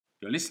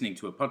You're listening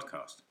to a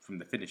podcast from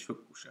the Finnish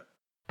Football Show.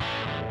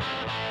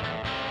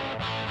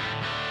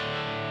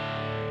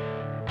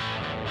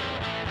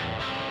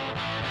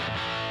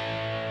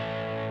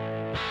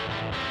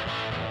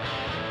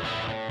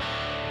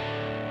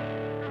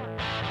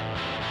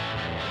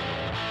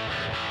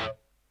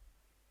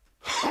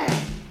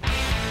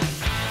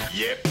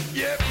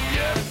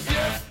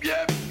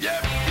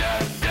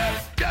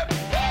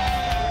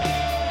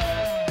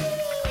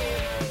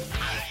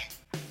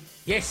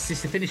 Yes,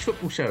 it's the Finnish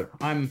Football Show.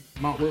 I'm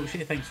Mark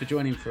Wiltshire. Thanks for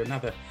joining for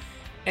another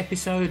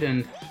episode,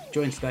 and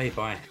joined today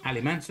by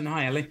Ali Manson.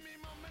 Hi, Ali.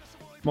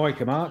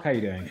 Moika, Mark, how you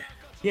doing?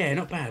 Yeah,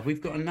 not bad.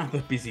 We've got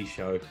another busy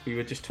show. We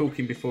were just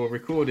talking before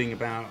recording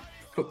about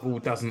football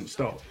doesn't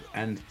stop,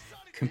 and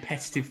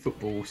competitive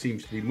football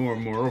seems to be more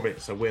and more of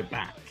it, so we're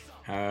back.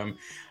 I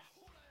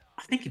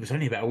think it was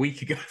only about a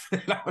week ago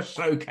the last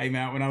show came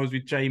out when I was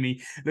with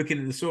Jamie looking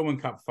at the Sorman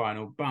Cup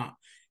final, but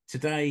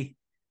today,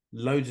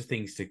 loads of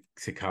things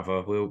to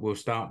cover. We'll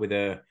start with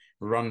a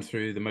run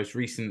through the most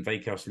recent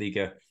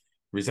Veikkausliiga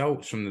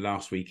results from the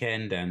last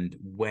weekend and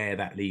where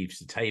that leaves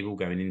the table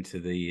going into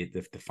the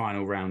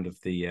final round of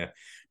the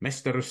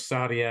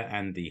Mestaruussarja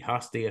and the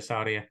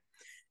Haastajasarja.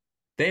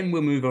 Then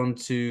we'll move on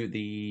to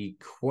the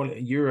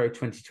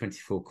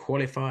Euro2024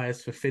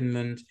 qualifiers for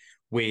Finland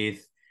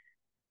with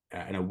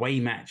an away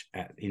match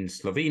in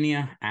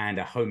Slovenia and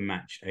a home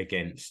match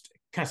against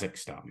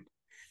Kazakhstan.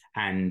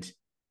 And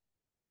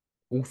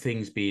all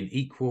things being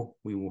equal,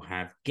 we will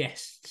have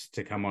guests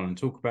to come on and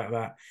talk about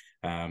that.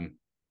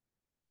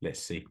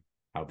 Let's see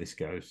how this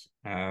goes.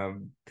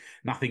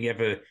 Nothing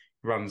ever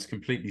runs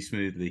completely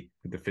smoothly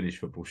with the Finnish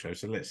Football Show,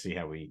 so let's see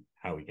how we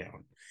get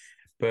on.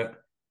 But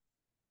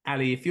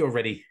Ali, if you're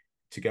ready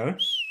to go,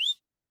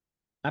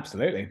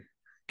 absolutely,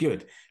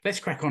 good.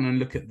 Let's crack on and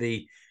look at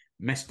the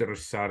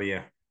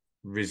Mestaruussarja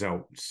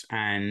results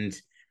and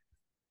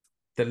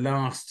the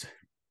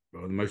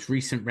most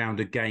recent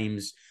round of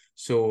games.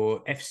 Saw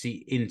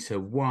FC Inter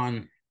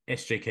 1,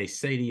 SJK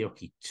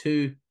Seinäjoki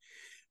 2,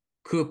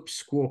 KUP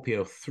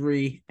Skopje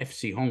 3,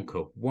 FC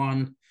Honka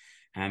 1,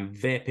 and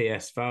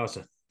VPS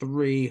Vaasa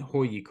 3,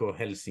 HJK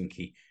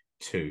Helsinki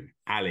 2.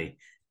 Ali,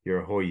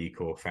 you're a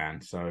HJK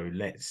fan, so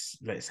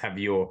let's have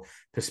your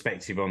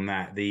perspective on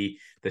that. The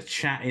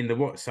chat in the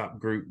WhatsApp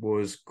group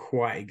was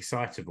quite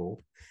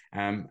excitable.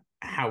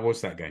 How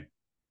was that game?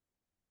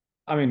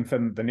 I mean,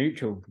 from the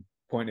neutral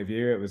point of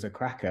view, it was a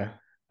cracker.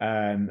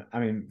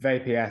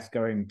 VPS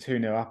going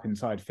 2-0 up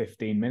inside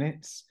 15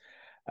 minutes.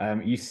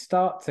 You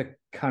start to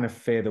kind of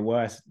fear the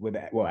worst with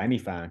it. Well, any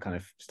fan kind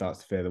of starts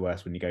to fear the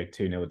worst when you go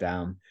 2-0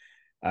 down.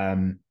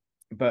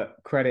 But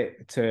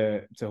credit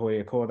to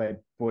HJK, they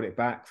brought it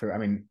back through.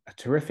 A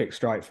terrific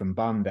strike from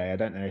Bande. I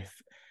don't know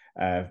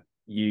if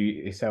you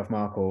yourself,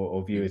 Mark,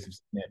 or viewers have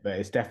seen it, but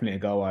it's definitely a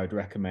goal I would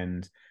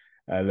recommend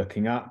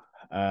looking up.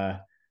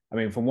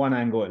 From one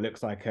angle, it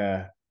looks like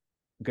a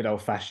good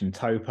old-fashioned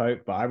toe poke,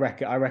 but I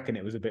reckon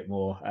it was a bit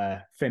more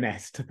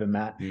finessed than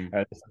that.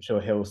 I'm sure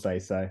he'll say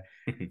so.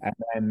 And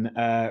then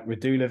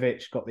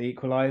Radulovic got the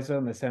equaliser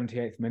on the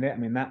 78th minute.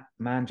 That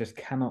man just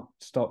cannot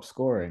stop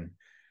scoring.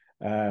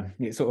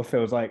 It sort of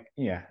feels like,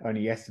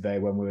 only yesterday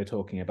when we were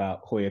talking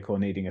about HJK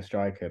needing a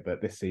striker,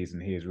 but this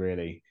season he has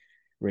really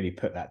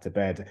put that to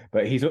bed.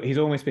 But he's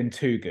almost been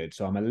too good,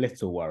 so I'm a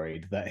little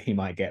worried that he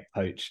might get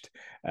poached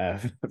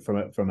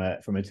from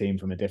a team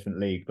from a different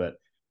league. But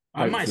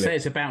I might say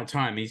it's about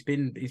time. He's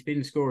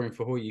been scoring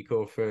for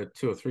HJK for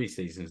 2 or 3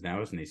 seasons now,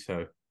 hasn't he?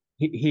 So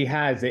he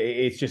has.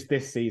 It's just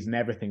this season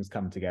everything's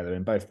come together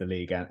in both the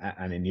league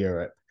and in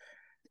Europe.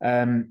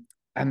 And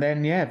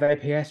then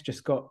VPS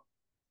just got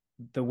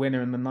the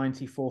winner in the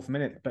 94th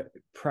minute, but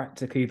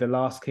practically the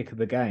last kick of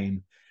the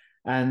game.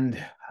 And do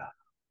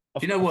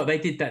you know what? They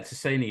did that to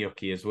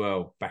Seinäjoki as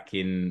well back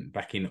in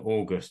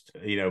August.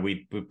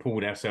 We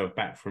pulled ourselves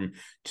back from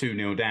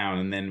 2-0 down,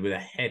 and then with a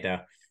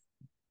header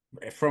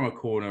from a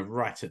corner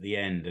right at the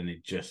end, and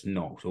it just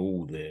knocked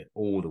all the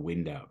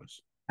windows.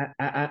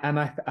 And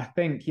I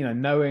think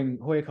knowing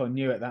HJK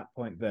knew at that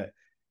point that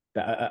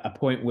a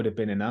point would have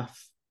been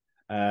enough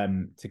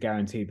to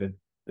guarantee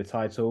the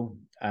title,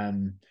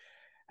 and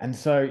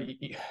so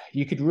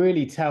you could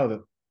really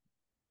tell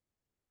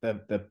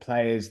that the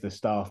players, the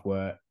staff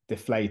were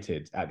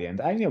deflated at the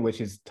end, which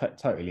is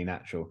totally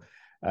natural.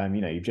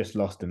 You've just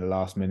lost in the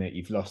last minute.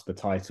 You've lost the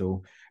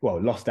title.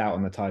 Well, lost out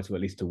on the title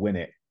at least to win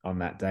it on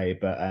that day.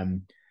 But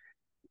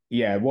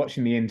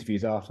watching the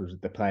interviews afterwards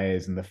with the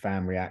players and the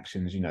fan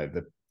reactions,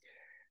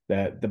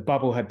 the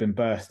bubble had been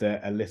burst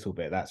a little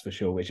bit, that's for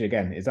sure, which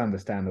again is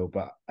understandable.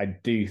 But I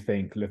do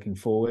think looking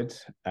forward,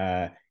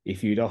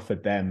 if you'd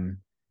offered them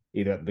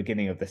either at the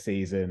beginning of the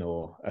season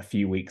or a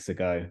few weeks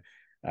ago,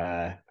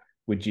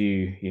 would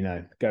you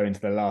go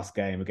into the last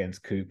game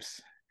against Coups,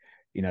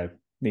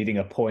 needing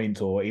a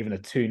point or even a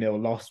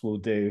 2-0 loss will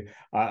do?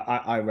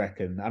 I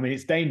reckon.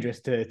 It's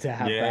dangerous to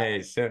have that. Yeah,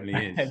 it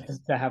certainly is.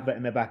 To have that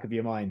in the back of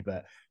your mind.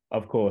 But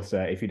of course,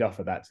 if you'd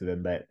offered that to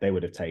them, they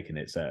would have taken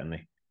it,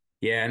 certainly.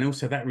 Yeah, and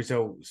also that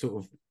result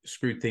sort of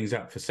screwed things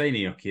up for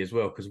Seinäjoki as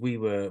well, because we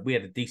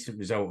had a decent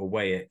result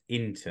away at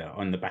Inter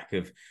on the back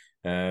of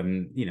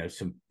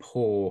some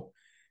poor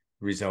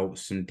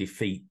results, some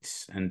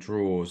defeats and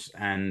draws,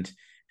 and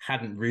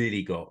hadn't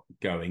really got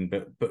going.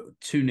 But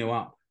 2-0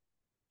 up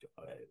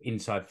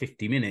inside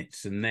 50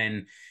 minutes, and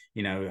then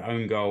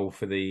own goal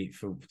for the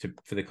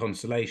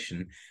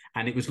consolation,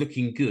 and it was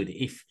looking good.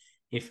 If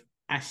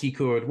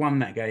Ashikor had won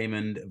that game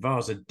and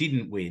Vasa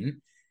didn't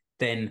win,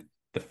 then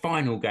the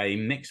final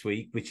game next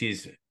week, which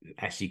is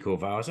Ashikor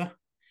Vasa,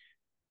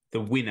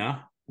 the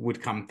winner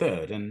would come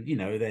third, and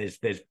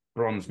there's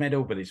bronze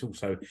medal, but it's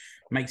also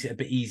makes it a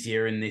bit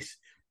easier in this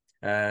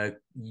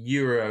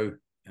Euro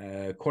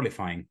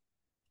qualifying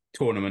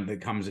tournament that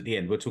comes at the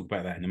end. We'll talk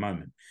about that in a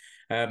moment.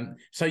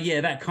 So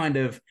yeah, that kind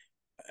of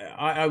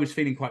I was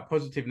feeling quite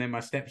positive, and then my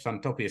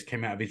stepson Topias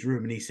came out of his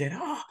room and he said,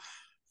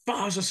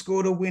 Vasa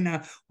scored a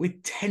winner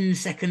with 10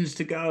 seconds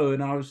to go,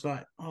 and I was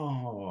like,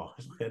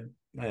 it's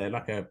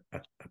like a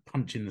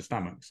punch in the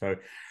stomach. So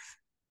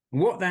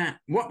what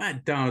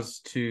that does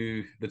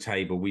to the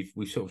table, we've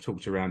sort of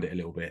talked around it a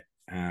little bit.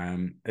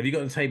 Have you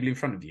got the table in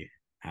front of you,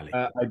 Ali?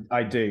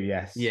 I do,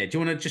 yes. Yeah. Do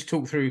you want to just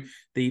talk through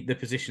the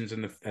positions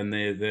and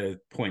the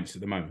points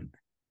at the moment?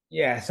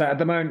 Yeah. So at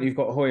the moment, you've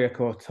got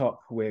Hoyakor top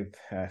with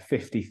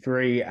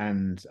 53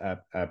 and not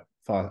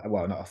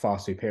a far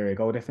superior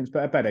goal difference,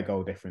 but a better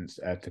goal difference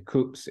to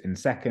Kups in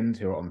second,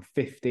 who are on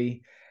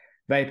 50.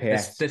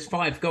 VPS. There's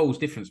 5 goals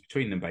difference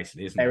between them,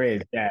 basically, isn't there? There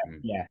is,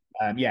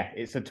 yeah.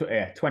 It's a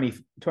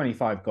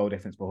 25 goal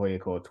difference for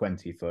Hoyakor,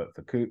 20 for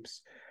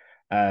Kups.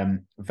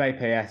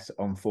 VPS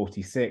on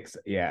 46.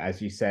 Yeah,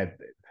 as you said,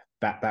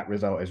 that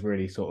result is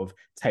really sort of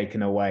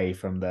taken away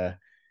from not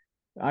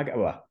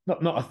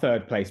a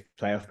third place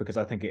playoff, because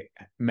I think it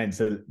meant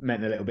a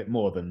little bit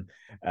more than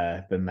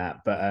that.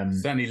 But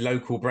certainly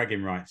local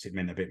bragging rights, it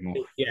meant a bit more.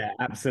 Yeah,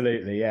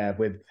 absolutely.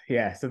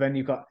 Yeah, so then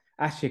you've got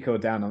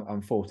Ashikor down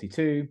on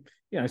 42.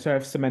 So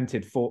I've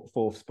cemented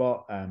fourth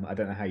spot. I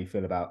don't know how you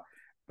feel about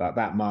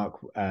that, Mark.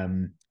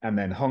 And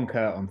then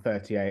Honka on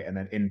 38, and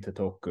then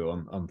Intertoku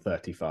on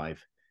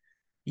 35.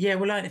 Yeah,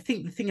 well, I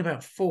think the thing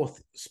about fourth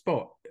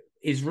spot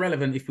is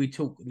relevant if we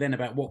talk then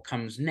about what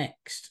comes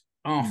next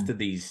after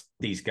these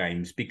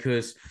games,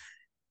 because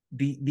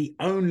the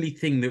only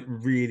thing that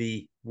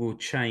really will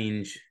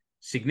change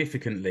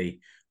significantly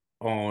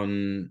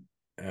on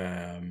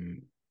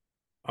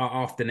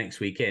after next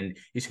weekend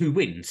is who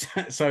wins.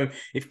 So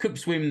if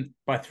Kups win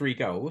by 3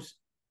 goals,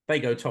 they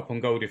go top on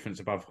goal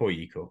difference above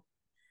Hoyikor.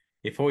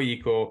 If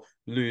Hoyikor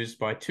lose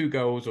by 2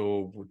 goals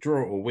or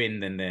draw or win,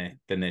 then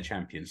they're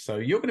champions. So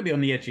you're going to be on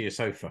the edge of your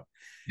sofa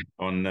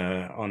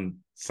on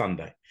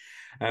Sunday.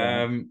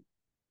 Yeah.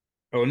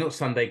 Or not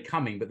Sunday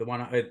coming, but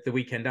the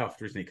weekend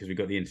after, isn't it? Because we've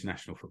got the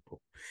international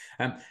football.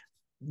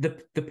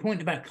 The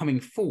point about coming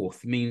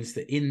fourth means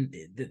that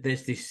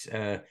there's this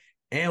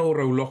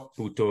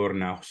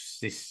Euro2024,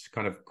 this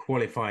kind of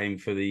qualifying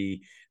for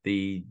the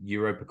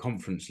Europa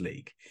Conference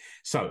League.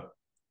 So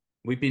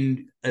we've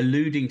been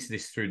alluding to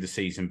this through the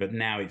season, but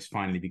now it's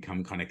finally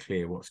become kind of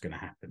clear what's going to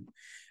happen.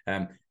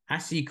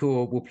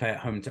 Ashikor will play at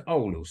home to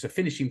Oulu. So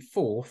finishing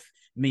fourth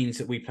means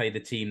that we play the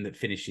team that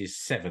finishes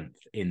 7th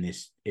in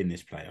this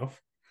playoff.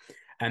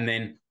 And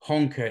then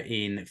Honka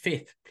in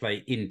 5th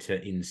play Inter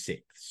in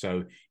 6th.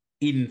 So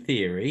in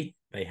theory,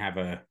 they have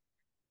a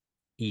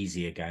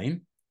easier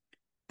game.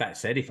 That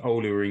said, if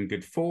Oulu are in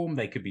good form,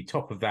 they could be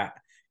top of that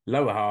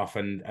lower half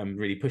and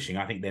really pushing.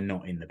 I think they're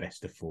not in the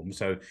best of form.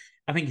 So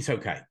I think it's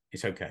okay.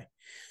 It's okay.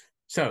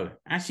 So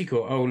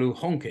Ashikor, Oulu,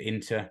 Honka,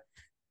 Inter,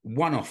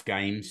 one-off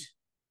games.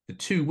 The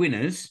 2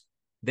 winners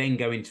then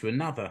go into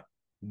another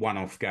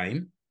one-off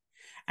game,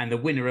 and the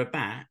winner of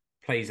that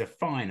plays a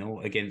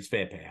final against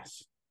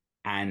VPS.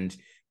 And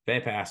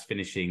VPS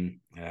finishing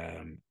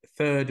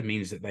 3rd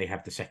means that they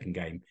have the second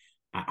game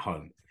at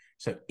home.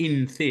 So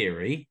in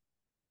theory,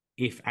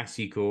 if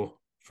Ashikor,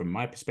 from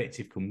my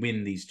perspective, can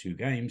win these 2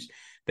 games,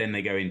 then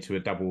they go into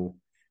a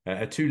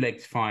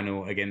 2-legged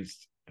final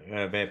against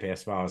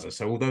VPS Vasa.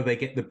 So although they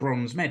get the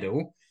bronze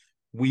medal,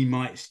 we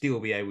might still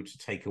be able to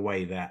take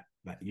away that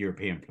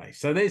European place.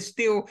 So there's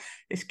still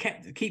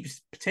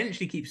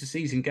potentially keeps the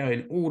season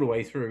going all the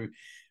way through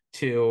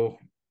till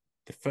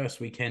the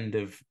first weekend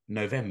of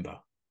November.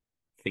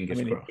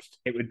 Fingers crossed.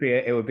 It would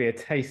be a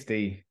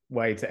tasty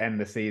way to end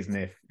the season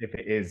if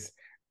it is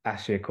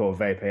Ashikor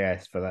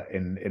VPS for that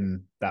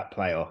in that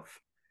playoff.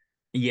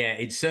 Yeah,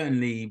 it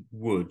certainly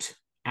would,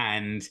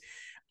 and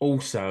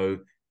also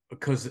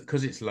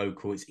because it's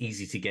local, it's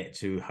easy to get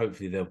to.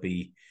 Hopefully, there'll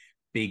be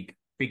big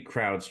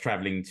crowds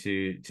traveling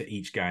to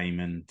each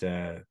game, and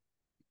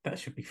that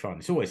should be fun.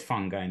 It's always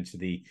fun going to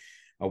the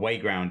away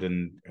ground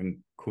and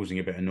causing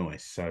a bit of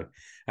noise. So,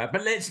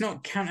 but let's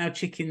not count our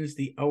chickens.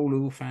 The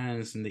Oulu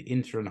fans and the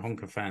Inter and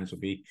Honka fans will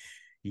be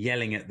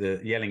yelling at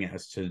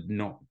us to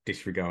not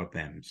disregard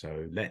them.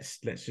 So let's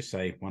just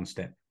say one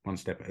step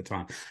at a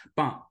time.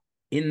 But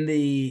in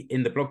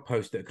the blog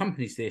post that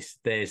accompanies this,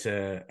 there's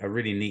a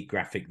really neat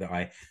graphic that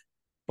I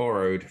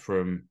borrowed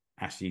from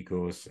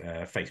Ashikor's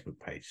Facebook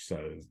page.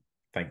 So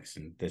thanks,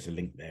 and there's a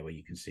link there where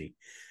you can see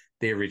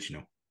the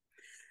original.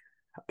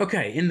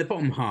 Okay, in the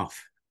bottom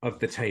half of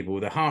the table,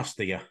 the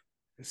Harstiga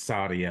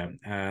Saria.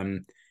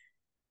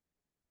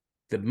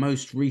 The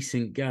most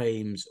recent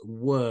games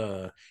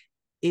were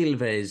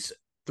Ilves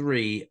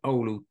 3,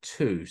 Oulu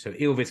 2. So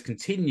Ilves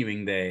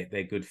continuing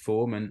their good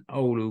form, and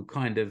Oulu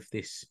kind of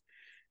this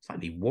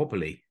slightly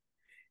wobbly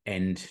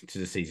end to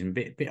the season,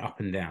 bit up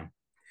and down.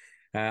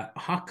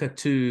 Haka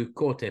 2,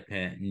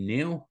 Kotepe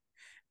 0,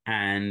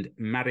 and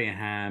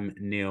Mariehamn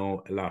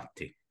 0,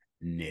 Lahti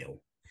 0.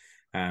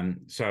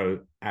 So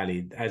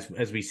Ali,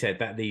 as we said,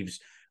 that leaves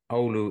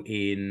Oulu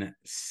in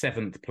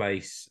 7th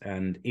place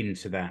and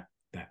into that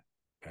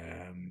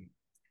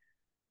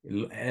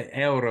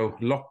Euro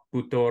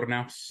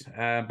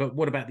lopputornaus. But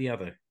what about the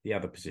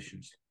other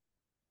positions?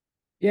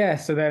 Yeah,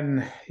 so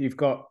then you've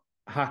got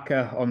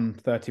Haka on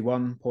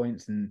 31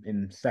 points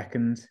in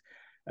second,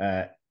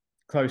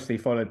 closely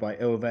followed by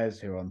Ilves,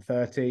 who are on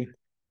 30,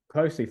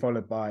 closely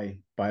followed by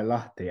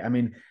Lahti. I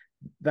mean,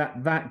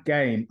 that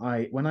game,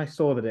 when I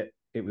saw that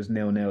it was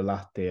 0-0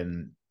 Lahti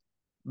and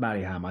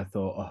Mariehamn, I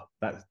thought, oh,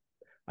 that's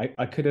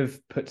I could have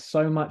put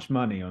so much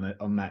money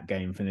on that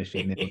game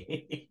finishing 0.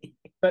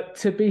 But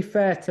to be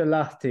fair to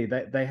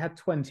Lahti, they had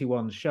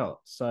 21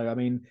 shots. So I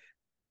mean,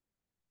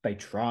 they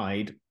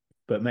tried,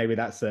 but maybe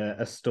that's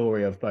a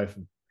story of both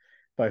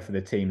of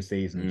the team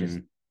season, just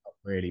not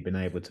really been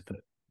able to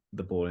put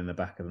the ball in the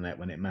back of the net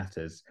when it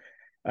matters.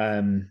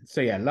 So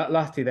yeah,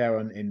 Lahti there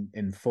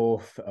in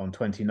 4th on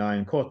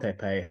 29,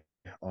 Kotepe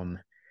on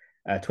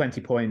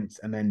 20 points,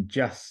 and then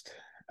just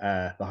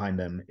behind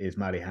them is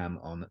Mariehamn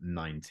on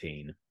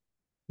 19.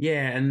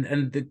 Yeah,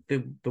 and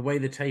the way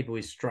the table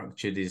is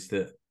structured is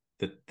that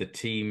the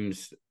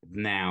teams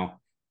now,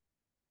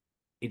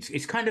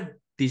 it's kind of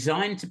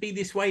designed to be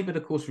this way, but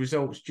of course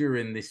results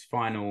during this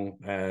final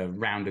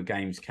round of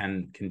games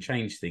can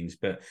change things.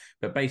 But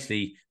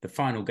basically the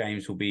final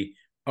games will be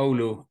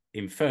Oulu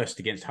in 1st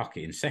against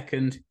Haka in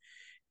 2nd,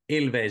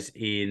 Ilves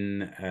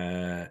in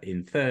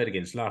 3rd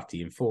against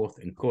Lahti in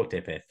 4th, and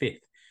Kotepe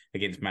 5th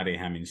against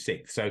Mariehamn in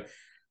 6th. So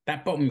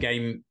that bottom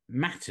game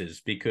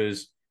matters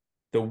because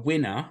the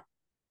winner,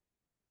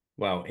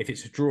 well, if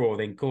it's a draw,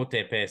 then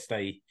Kotepe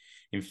stay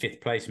in 5th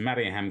place.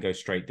 Mariehamn go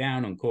straight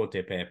down, and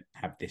Kotepe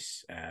have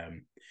this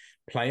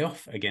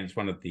playoff against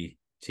one of the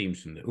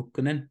teams from the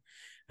Ukkonen.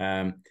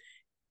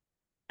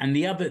 And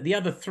the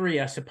other 3,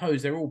 I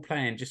suppose, they're all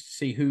playing just to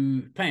see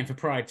playing for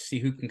pride to see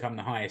who can come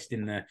the highest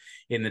in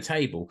the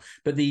table.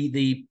 But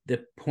the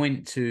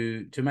point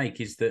to make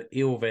is that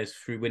Ilves,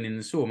 through winning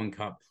the Suomen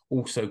Cup,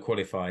 also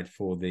qualified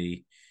for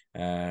the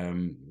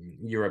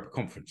Europa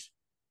Conference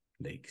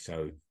League.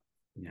 So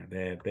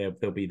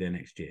they'll be there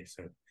next year.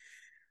 So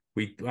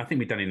I think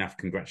we've done enough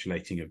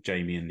congratulating of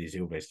Jamie and his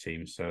Ilves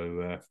team.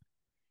 So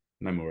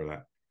no more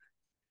of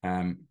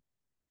that.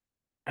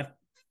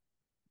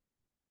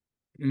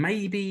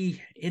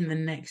 Maybe in the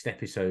next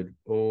episode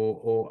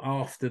or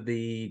after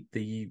the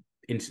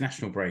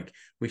international break,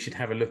 we should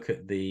have a look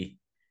at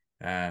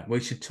we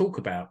should talk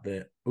about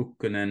the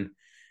Ukkonen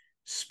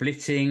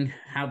splitting,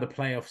 how the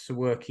playoffs are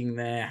working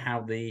there,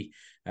 how the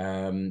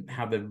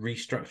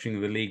restructuring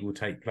of the league will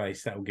take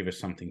place. That will give us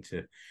something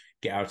to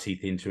get our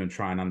teeth into and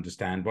try and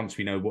understand once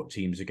we know what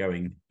teams are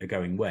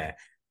going where.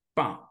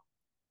 But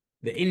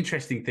the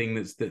interesting thing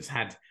that's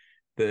had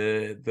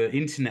the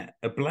internet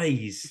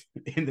ablaze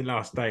in the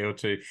last day or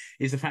two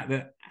is the fact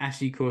that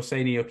Asiko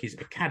Seinäjoki's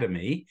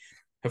academy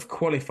have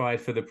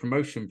qualified for the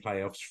promotion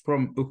playoffs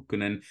from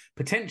Ukkonen,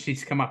 potentially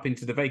to come up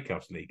into the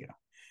Veikkausliiga.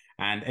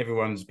 And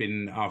everyone's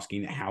been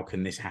asking, how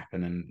can this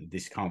happen? And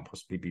this can't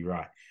possibly be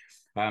right.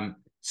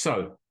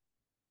 So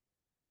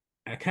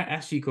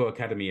Asiko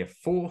Academy are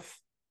 4th.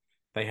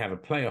 They have a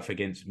playoff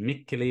against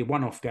Mikkeli,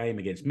 one-off game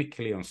against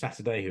Mikkeli on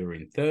Saturday, who are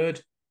in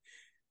 3rd.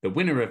 The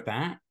winner of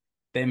that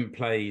then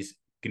plays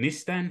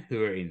Gnistan,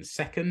 who are in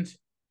 2nd.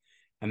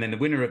 And then the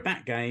winner of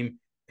that game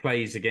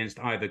plays against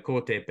either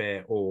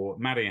Kotepe or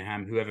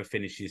Mariehamn, whoever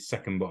finishes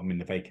second bottom in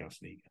the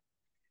Veikkausliiga.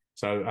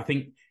 So I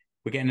think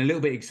we're getting a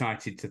little bit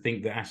excited to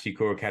think that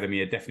Asiko Academy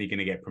are definitely going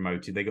to get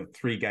promoted. They've got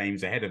 3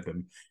 games ahead of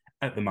them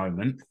at the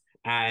moment.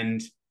 And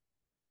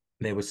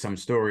there was some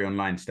story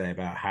online today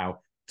about how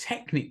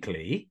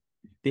technically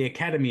the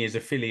academy is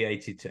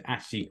affiliated to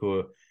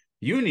Asiko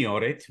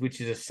Juniorit,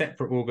 which is a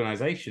separate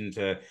organization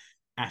to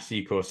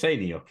Asiko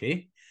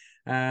Seinäjoki.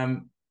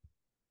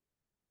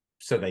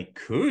 So they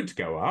could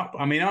go up.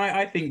 I mean,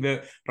 I think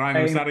that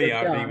Raimo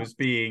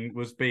Sarjärvi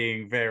was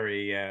being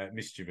very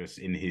mischievous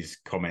in his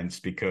comments,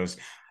 because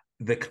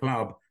the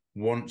club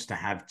wants to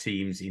have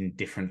teams in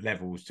different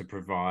levels to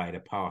provide a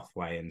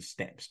pathway and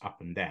steps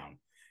up and down.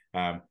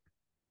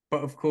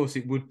 But of course,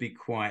 it would be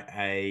quite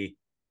a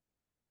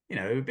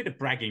bit of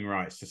bragging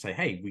rights to say,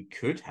 hey, we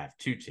could have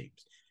 2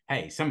 teams.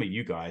 Hey, some of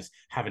you guys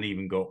haven't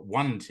even got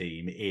 1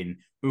 team in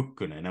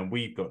Ukkonen, and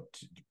we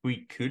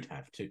could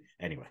have 2.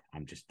 Anyway,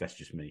 that's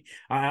just me.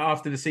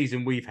 After the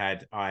season we've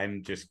had,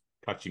 I'm just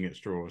clutching at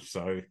straws.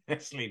 So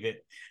let's leave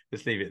it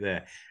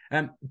there.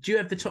 Do you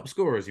have the top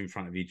scorers in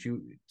front of you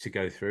to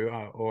go through,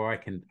 or I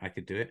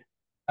could do it?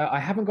 I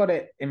haven't got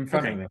it in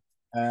front of me.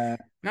 Uh,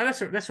 No,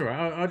 that's all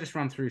right. I'll just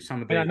run through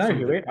some of I the know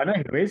some of the. I know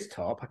who is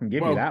top. I can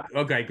give you Well, that.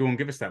 okay, go on,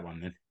 give us that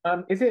one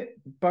then. Is it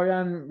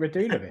Bojan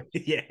Radulovic?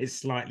 Yeah, it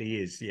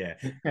slightly is. Yeah,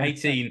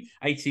 Yeah.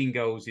 18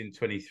 goals in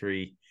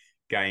 23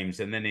 games,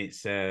 and then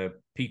it's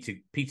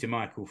Peter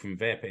Michael from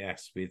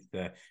Veikkausliiga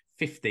with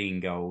 15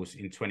 goals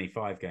in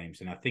 25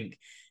 games, and I think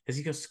has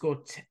he just scored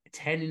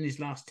 10 in his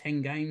last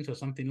 10 games or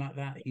something like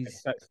that?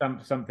 He's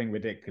Something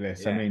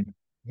ridiculous. I yeah. mean,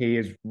 he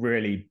has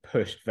really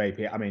pushed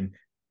VPS. I mean,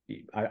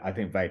 I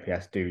think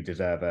VPS do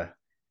deserve a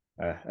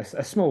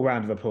small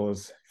round of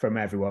applause from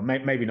everyone.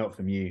 Maybe not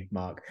from you,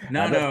 Mark.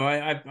 No,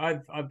 But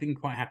no, I've been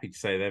quite happy to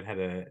say they've had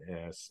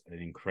an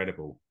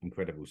incredible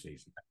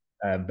season.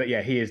 but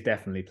yeah, he has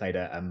definitely played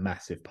a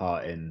massive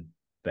part in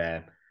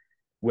their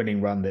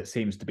winning run that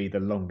seems to be the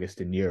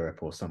longest in Europe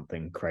or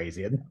something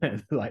crazy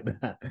like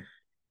that.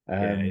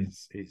 Yeah, Um,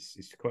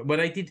 it's quite well.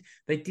 Did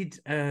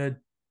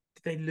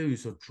they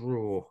lose or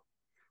draw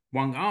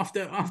one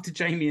after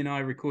Jamie and I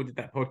recorded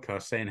that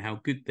podcast saying how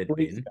good they'd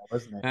Weeks been. ago,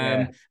 wasn't it?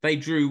 Yeah. They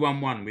drew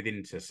 1-1 with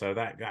Inter, so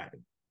that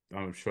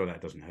I'm sure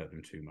that doesn't hurt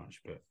them too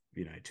much, but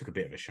it took a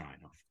bit of a shine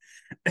off.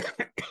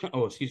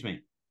 Oh, excuse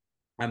me.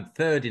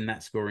 Third in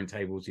that scoring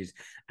tables is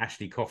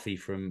Ashley Coffey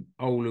from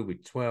Oulu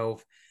with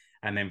 12.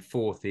 And then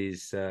fourth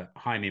is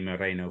Jaime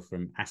Moreno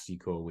from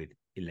Asicor with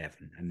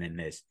 11. And then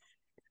there's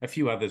a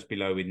few others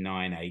below with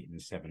 9, 8,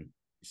 and 7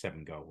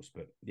 goals.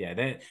 But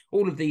yeah,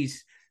 all of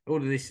this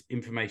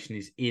information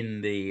is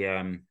in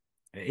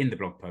the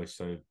blog post.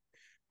 So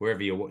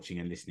wherever you're watching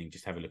and listening,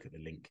 just have a look at the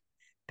link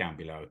down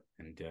below,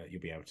 and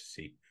you'll be able to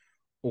see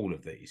all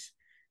of these.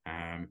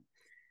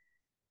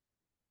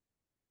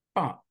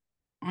 But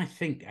I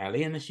think,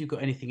 Ali, unless you've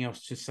got anything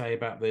else to say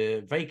about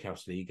the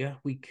Veikkausliiga,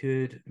 we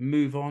could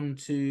move on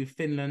to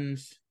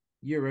Finland's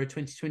Euro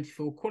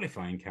 2024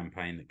 qualifying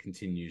campaign that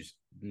continues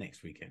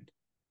next weekend.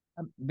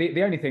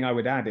 The only thing I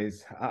would add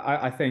is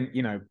I think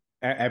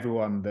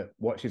everyone that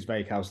watches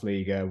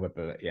Veikkausliiga,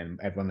 whether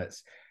everyone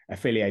that's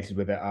affiliated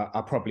with it,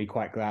 are probably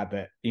quite glad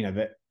that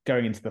that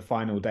going into the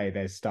final day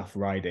there's stuff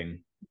riding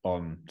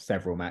on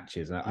several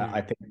matches, and I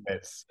think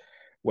that's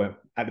well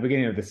at the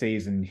beginning of the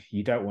season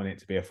you don't want it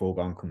to be a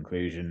foregone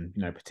conclusion,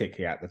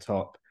 particularly at the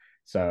top.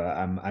 So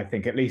I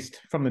think at least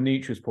from the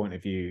neutrals point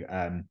of view,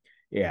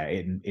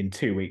 in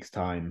 2 weeks'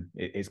 time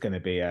it's going to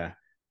be a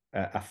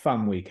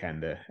fun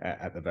weekend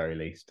at the very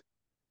least.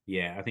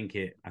 Yeah, I think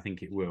it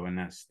will, and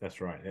that's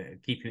right.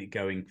 Keeping it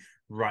going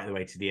right the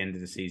way to the end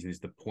of the season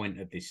is the point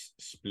of this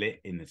split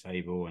in the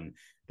table and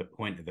the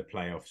point of the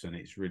playoffs, and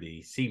it's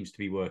really seems to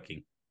be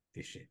working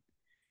this year.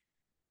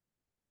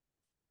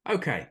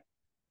 Okay,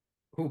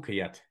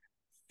 Hulkajat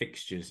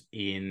fixtures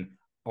in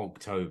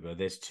October.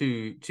 There's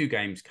two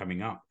games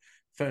coming up.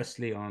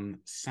 Firstly, on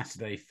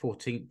Saturday,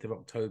 14th of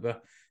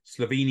October,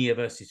 Slovenia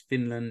versus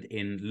Finland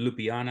in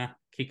Ljubljana,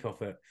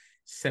 kickoff at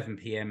 7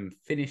 p.m.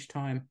 finish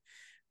time.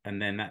 And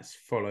then that's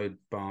followed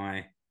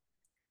by,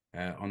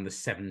 on the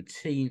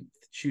 17th,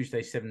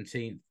 Tuesday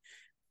 17th,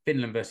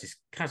 Finland versus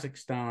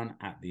Kazakhstan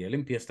at the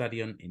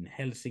Olympiastadion in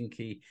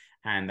Helsinki.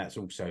 And that's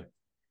also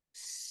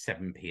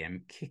 7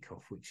 p.m.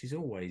 kickoff, which is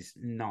always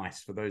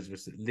nice for those of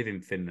us that live in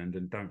Finland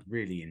and don't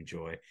really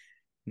enjoy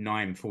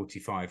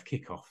 9:45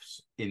 kickoffs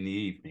in the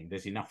evening.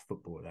 There's enough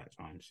football at that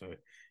time, so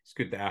it's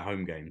good that our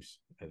home games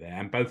are there.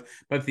 And both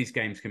these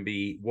games can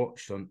be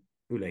watched on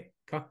Yle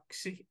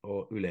Kaksi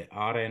or Yle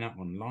Arena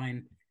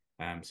online.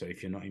 So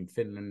if you're not in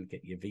Finland,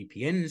 get your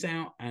VPNs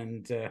out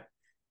and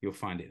you'll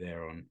find it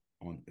there on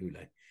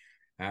Yle.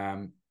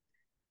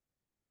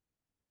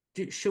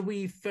 Shall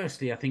we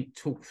firstly, I think,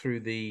 talk through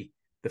the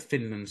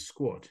Finland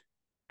squad,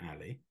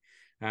 Ali?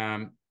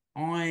 When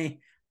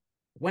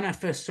I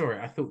first saw it,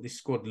 I thought this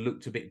squad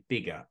looked a bit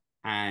bigger.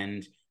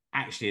 And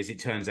actually, as it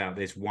turns out,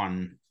 there's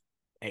one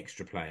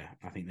extra player.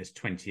 I think there's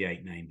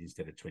 28 named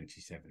instead of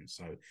 27.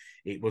 So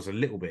it was a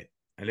little bit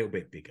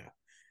bigger.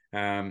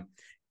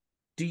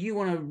 Do you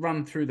want to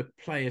run through the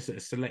players that are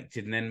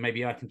selected, and then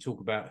maybe I can talk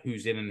about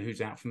who's in and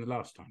who's out from the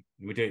last time?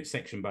 We'll do it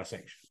section by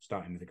section,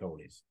 starting with the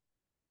goalies.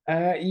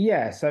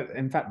 Yeah. So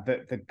in fact,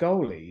 the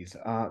goalies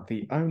are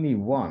the only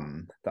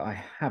one that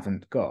I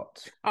haven't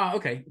got.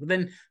 Okay.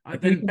 Well,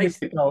 then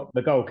basically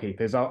the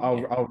goalkeepers. I'll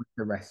yeah. I'll read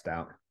the rest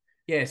out.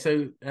 Yeah.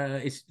 So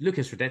it's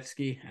Lukas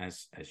Radetsky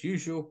as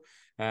usual.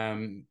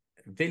 Vilja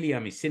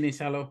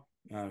Sinisalo,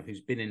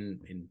 who's been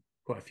in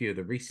quite a few of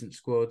the recent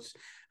squads,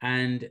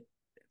 and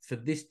for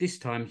this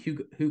time,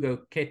 Hugo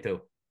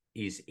Keto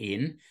is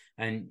in,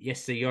 and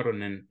Jesse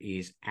Joronen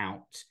is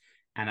out.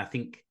 And I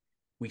think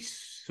we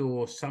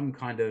saw some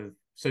kind of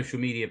social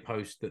media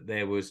post that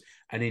there was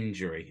an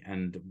injury.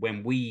 And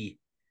when we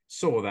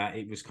saw that,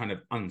 it was kind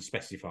of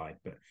unspecified,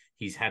 but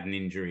he's had an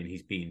injury and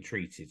he's being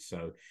treated.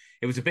 So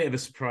it was a bit of a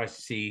surprise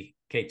to see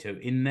Keto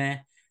in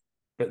there,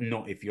 but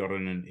not if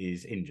Joronen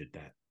is injured.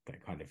 That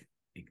kind of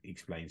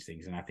explains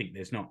things. And I think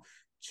there's not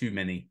too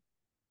many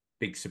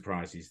big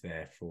surprises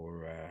there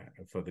for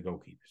the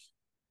goalkeepers.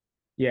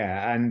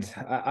 Yeah, and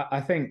I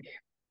think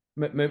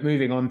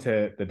moving on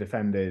to the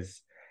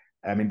defenders,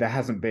 I mean, there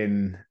hasn't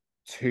been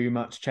too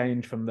much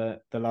change from the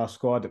last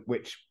squad,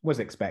 which was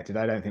expected.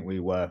 I don't think we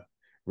were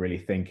really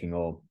thinking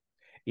or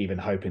even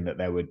hoping that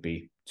there would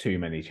be too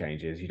many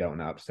changes. You don't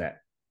want to upset,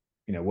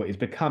 what is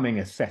becoming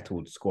a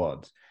settled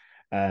squad.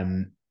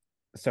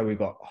 So we've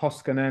got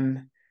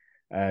Hoskonen,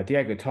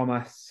 Diego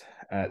Thomas,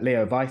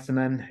 Leo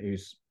Väisänen,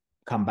 who's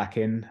come back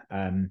in.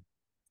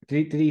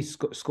 Did he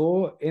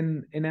score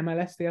in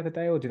MLS the other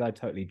day, or did I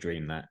totally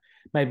dream that?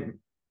 Maybe.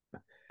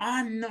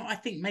 No, I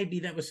think maybe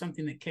that was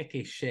something that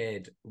Keke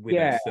shared with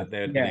us, that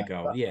there had been a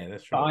goal. Yeah,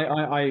 that's right.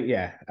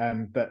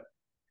 But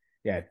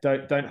yeah,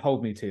 don't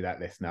hold me to that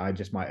list now. I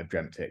just might have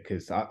dreamt it,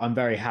 because I'm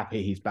very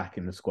happy he's back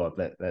in the squad.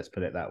 Let's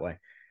put it that way.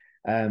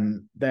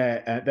 Then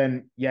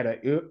Jere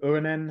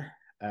Uronen,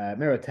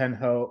 Miro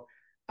Tenho,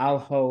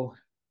 Alho,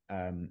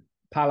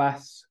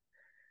 Palas,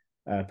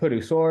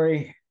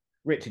 Pudusori,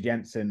 Richard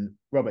Jensen,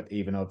 Robert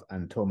Ivanov,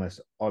 and Thomas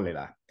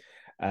Olila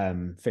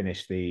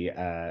finish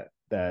the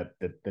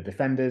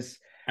defenders.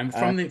 And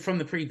from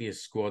the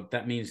previous squad,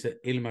 that means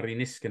that Ilmari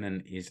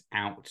Niskanen is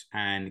out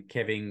and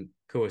Kevin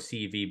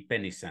Koasivi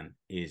Benisan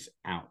is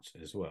out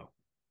as well.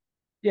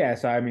 Yeah,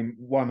 so I mean,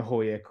 one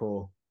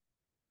Hoyekor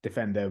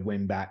defender,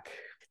 wing back,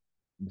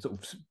 sort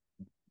of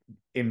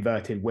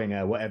inverted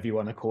winger, whatever you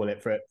want to call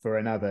it, for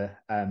another.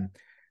 I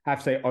have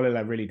to say,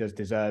 Olila really does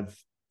deserve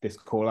this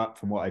call up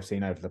from what I've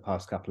seen over the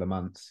past couple of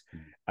months.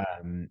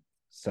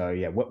 So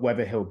yeah,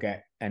 whether he'll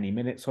get any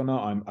minutes or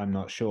not, I'm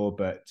not sure,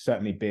 but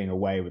certainly being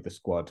away with the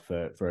squad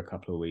for a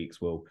couple of weeks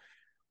will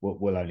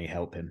only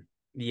help him.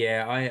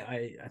 Yeah,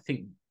 I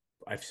think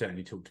I've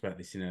certainly talked about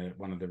this in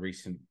one of the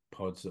recent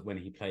pods, that when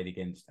he played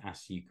against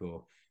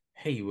Asyikor,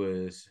 he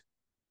was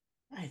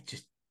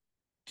just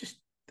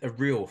a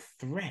real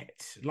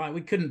threat. Like,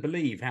 we couldn't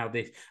believe how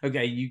this.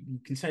 Okay, you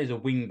can say he's a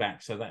wing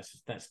back, so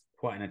that's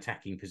quite an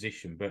attacking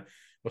position, but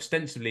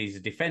ostensibly he's a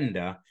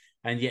defender,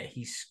 and yet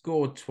he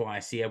scored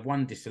twice. He had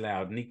one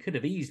disallowed, and he could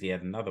have easily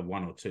had another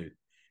one or two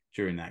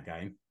during that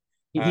game.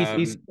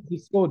 He's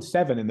scored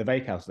 7 in the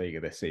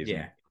Veikkausliiga this season.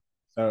 Yeah.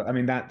 So I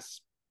mean,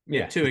 that's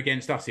 2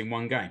 against us in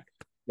one game.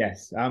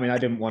 Yes, I mean, I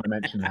didn't want to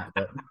mention that,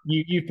 but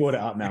you brought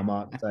it up now,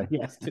 Mark. So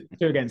yes,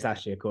 2 against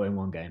Asyikor in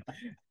one game.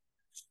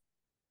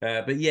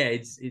 But yeah,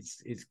 it's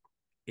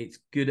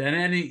good, and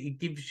then it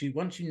gives you,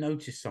 once you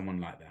notice someone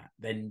like that,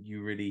 then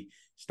you really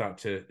start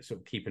to sort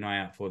of keep an eye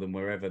out for them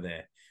wherever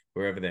they're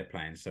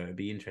playing. So it'd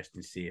be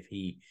interesting to see if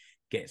he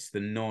gets the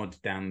nod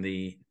down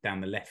the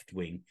left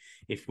wing,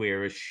 if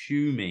we're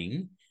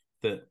assuming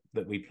that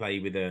we play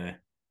with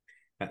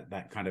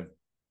that kind of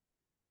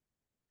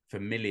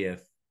familiar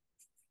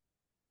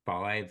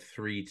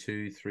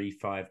 5-3-2,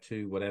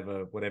 3-5-2,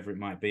 whatever it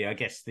might be. I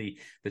guess the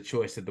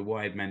choice of the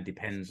wide man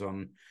depends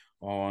on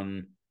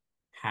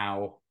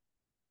how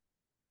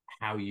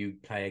you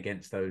play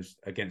against those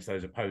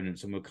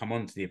opponents, and we'll come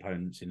on to the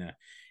opponents in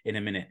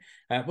a minute.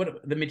 What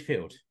about the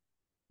midfield?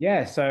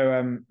 Yeah,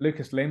 so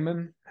Lucas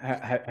Lingman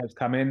has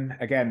come in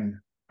again.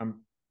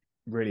 I'm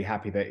really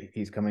happy that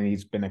he's come in.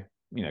 He's been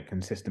a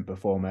consistent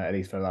performer, at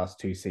least for the last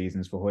 2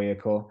 seasons for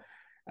Hoyekor.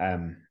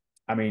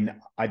 I mean,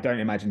 I don't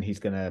imagine he's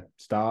going to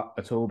start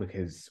at all,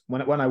 because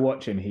when I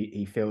watch him,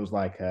 he feels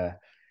like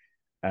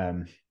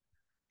an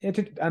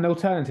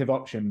alternative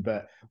option.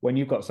 But when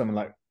you've got someone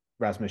like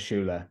Rasmus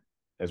Schüller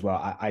as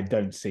well, I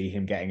don't see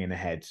him getting in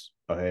ahead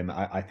of him.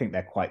 I think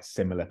they're quite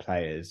similar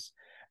players.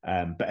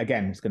 But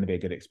again, it's going to be a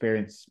good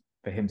experience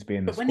for him to be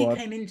in the squad. But when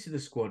he came into the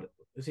squad,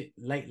 was it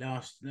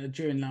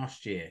during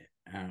last year,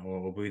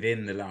 or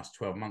within the last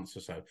 12 months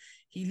or so,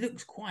 he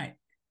looked quite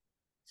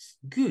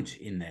good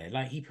in there.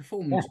 Like, he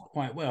performed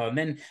quite well,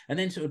 and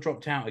then sort of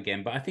dropped out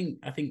again. But I think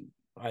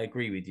I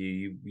agree with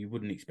you. You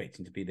wouldn't expect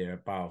him to be there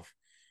above,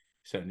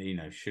 certainly,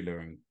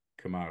 Schüller and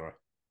Kamara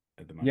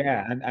at the moment.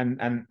 Yeah,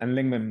 and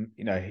Lingman,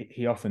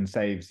 he often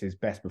saves his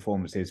best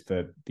performances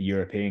for the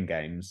European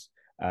games,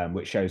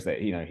 which shows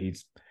that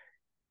he's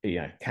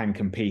can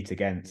compete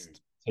against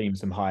teams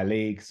from higher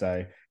league.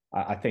 So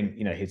I think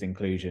his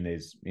inclusion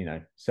is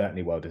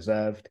certainly well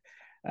deserved.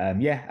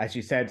 As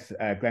you said,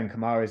 Glenn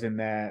Kamara is in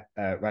there,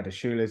 Rada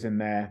Schüler's in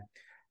there,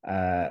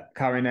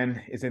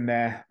 Karinen is in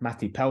there,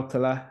 Matti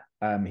Peltola.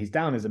 He's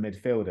down as a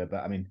midfielder,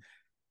 but I mean,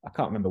 I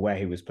can't remember where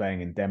he was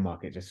playing in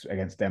Denmark.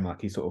 Against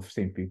Denmark, he sort of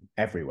seemed to be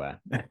everywhere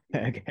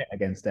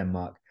against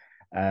Denmark.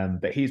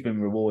 But he's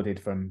been rewarded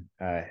from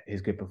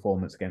his good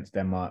performance against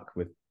Denmark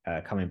with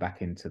coming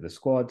back into the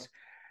squad.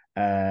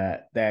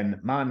 Then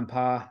Man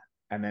Pa,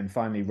 and then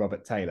finally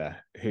Robert Taylor,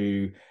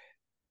 who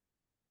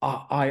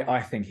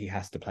I think he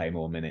has to play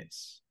more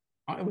minutes.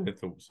 I would have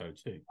thought so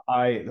too.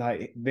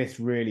 This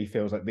really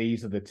feels like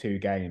these are the 2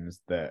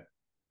 games that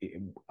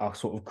are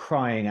sort of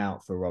crying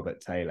out for Robert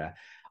Taylor.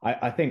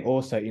 I think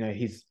also,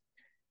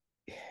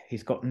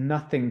 he's got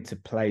nothing to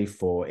play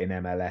for in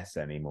MLS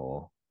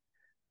anymore.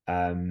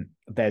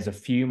 There's a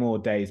few more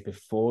days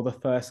before the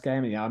first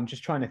game. I'm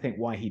just trying to think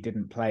why he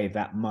didn't play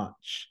that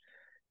much,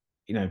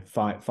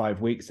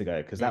 5 weeks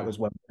ago, because that was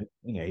when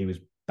he was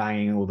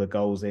banging all the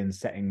goals in,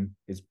 setting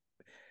his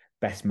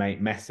best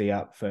mate Messi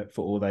up for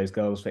all those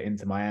goals for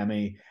Inter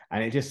Miami,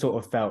 and it just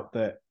sort of felt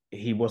that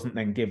he wasn't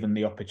then given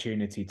the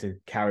opportunity to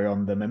carry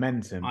on the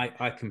momentum.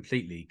 I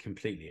completely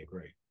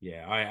agree.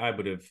 Yeah, I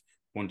would have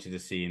wanted to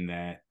see him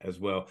there as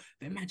well.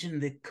 But imagine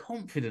the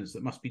confidence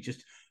that must be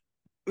just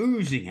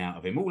oozing out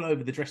of him all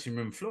over the dressing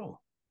room floor.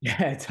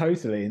 Yeah,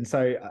 totally. And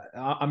so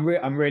I'm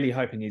really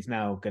hoping he's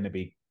now going to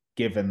be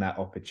given that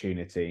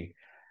opportunity.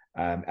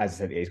 As I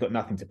said, he's got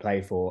nothing to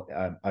play for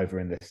over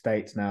in the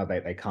States now.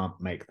 They can't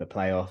make the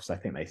playoffs. I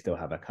think they still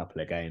have a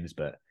couple of games,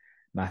 but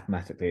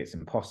mathematically it's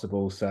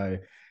impossible. So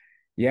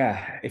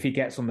yeah, if he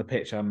gets on the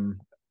pitch, I'm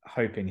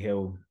hoping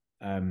he'll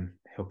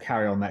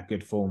carry on that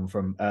good form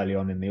from early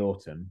on in the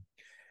autumn.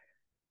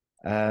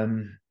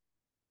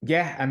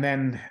 Yeah, and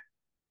then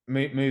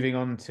moving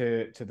on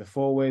to the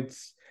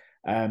forwards.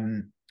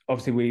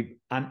 Obviously,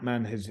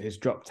 Antman has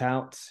dropped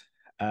out.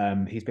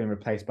 He's been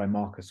replaced by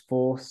Marcus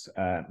Forss.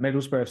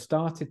 Middlesbrough have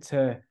started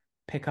to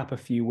pick up a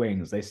few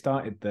wings. They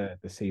started the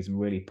season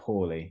really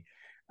poorly,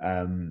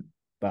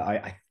 but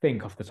I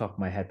think off the top of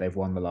my head they've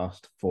won the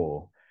last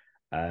four.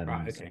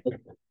 Right. Okay.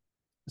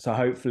 So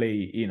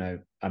hopefully,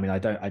 I mean, I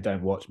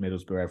don't watch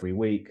Middlesbrough every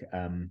week.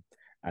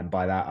 And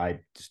by that, I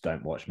just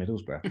don't watch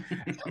Middlesbrough.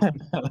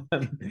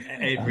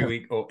 Every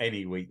week or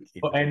any week.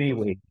 Or any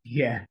week,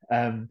 yeah.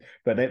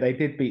 But they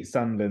did beat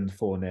Sunderland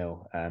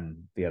 4-0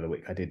 the other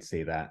week. I did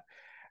see that.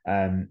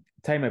 Teemu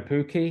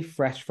Pukki,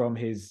 fresh from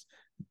his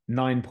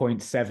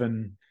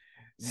 9.7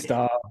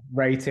 star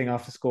rating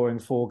after scoring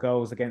 4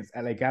 goals against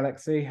LA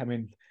Galaxy. I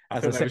mean, I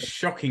thought that was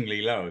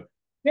shockingly low.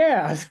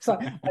 Yeah, I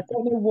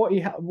don't know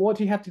what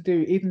do you have to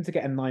do even to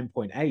get a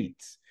 9.8.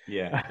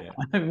 Yeah.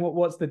 I mean,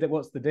 what's the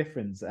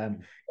difference?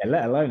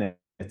 Let alone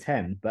a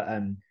 10. But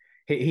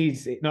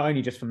he's not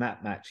only just from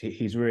that match,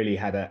 he's really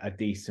had a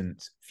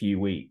decent few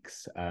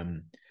weeks.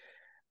 And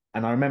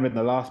I remember in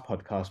the last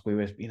podcast we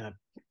were,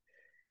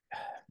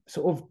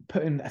 sort of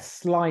putting a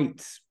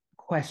slight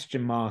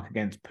question mark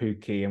against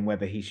Pukki and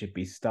whether he should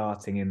be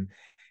starting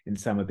in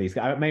some of these.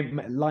 I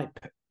mean, light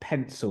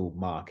pencil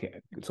mark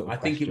sort of. I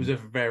think it was a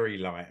very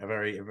light,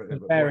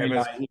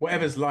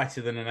 whatever's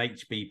lighter than an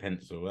HB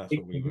pencil. That's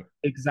what we were.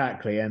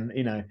 Exactly, and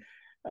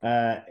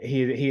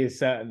he is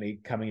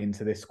certainly coming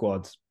into this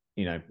squad,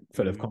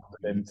 full of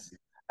confidence.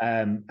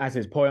 As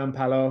is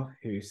Poyampalo,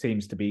 who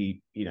seems to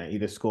be,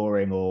 either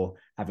scoring or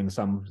having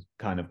some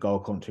kind of goal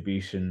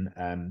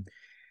contribution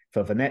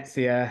for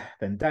Venezia.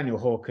 Then Daniel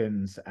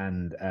Hawkins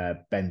and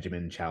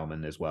Benjamin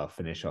Chalman as well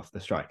finish off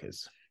the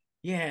strikers.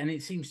 Yeah, and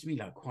it seems to me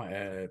like quite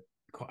a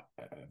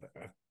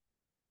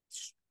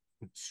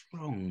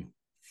strong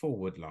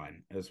forward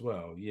line as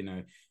well.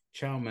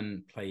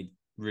 Chalman played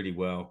really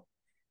well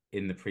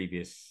in the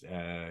previous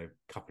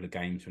couple of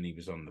games when he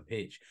was on the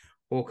pitch.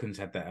 Hawkins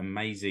had that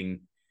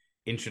amazing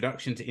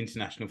introduction to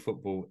international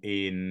football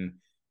in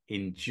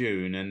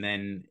June, and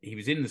then he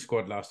was in the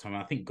squad last time.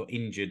 I think got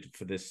injured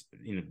for this,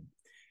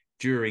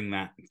 during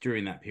that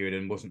period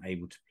and wasn't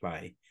able to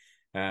play.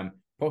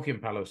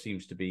 Poyampalo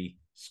seems to be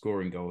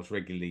scoring goals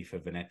regularly for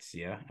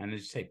Venezia, and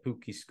as you say,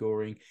 Pukki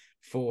scoring.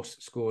 Force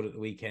scored at the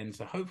weekend,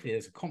 so hopefully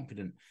there's a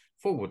confident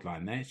forward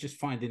line there. It's just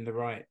finding the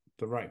right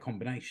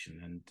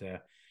combination, and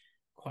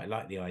quite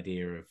like the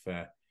idea of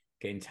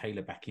getting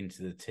Taylor back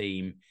into the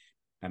team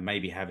and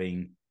maybe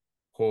having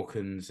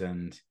Hawkins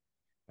and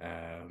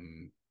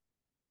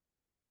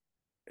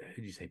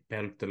who do you say,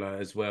 Bertola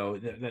as well.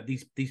 That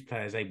these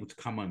players able to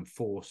come on,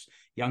 Force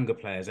younger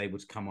players able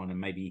to come on and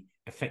maybe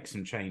affect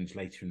some change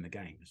later in the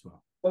game as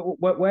well.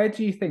 Where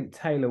do you think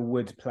Taylor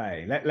would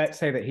play? Let's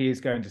say that he is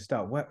going to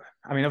start.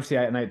 I mean, obviously,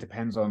 I know it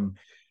depends on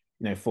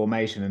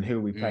formation and who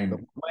we playing,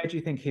 but where do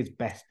you think his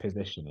best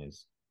position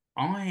is?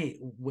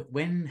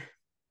 When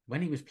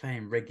he was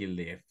playing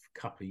regularly a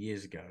couple of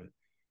years ago,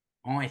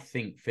 I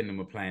think Finland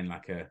were playing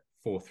like a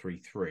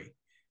 4-3-3,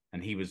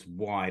 and he was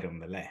wide on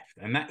the left,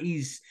 and that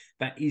is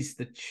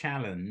the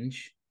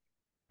challenge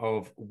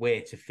of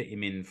where to fit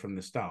him in from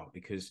the start,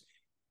 because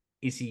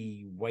is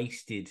he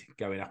wasted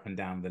going up and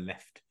down the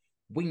left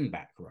wing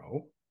back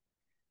role?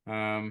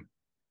 But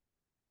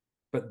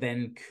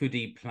then could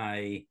he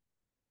play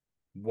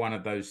one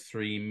of those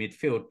three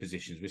midfield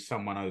positions with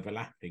someone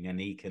overlapping, and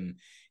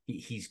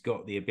he's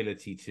got the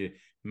ability to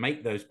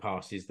make those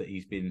passes that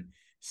he's been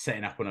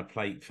setting up on a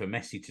plate for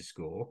Messi to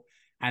score,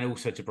 and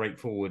also to break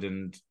forward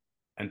and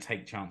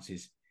take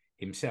chances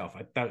himself.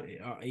 I don't,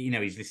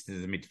 he's listed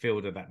as a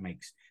midfielder. That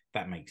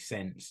makes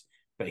sense,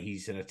 but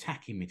he's an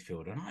attacking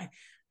midfielder. And I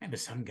remember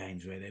some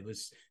games where there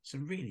was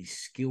some really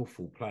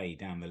skillful play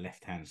down the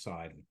left-hand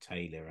side with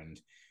Taylor, and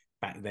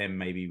back then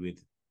maybe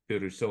with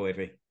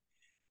Burusoiri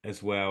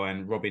as well,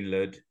 and Robin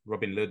Lod.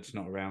 Robin Lod's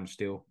not around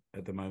still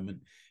at the moment.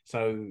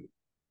 So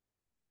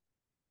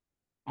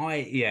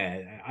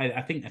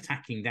I think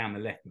attacking down the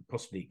left,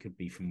 possibly it could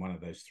be from one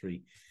of those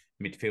three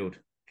midfield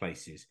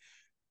places.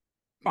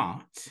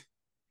 But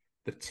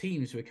the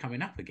teams we're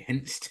coming up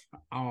against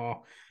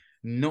are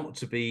not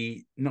to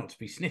be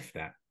sniffed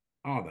at,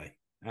 are they?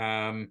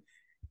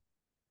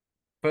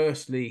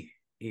 Firstly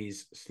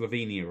is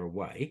Slovenia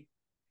away,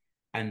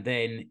 and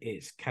then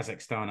it's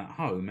Kazakhstan at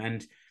home.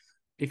 And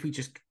if we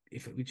just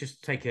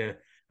take a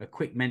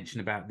quick mention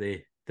about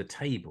the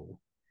table,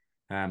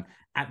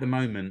 At the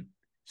moment,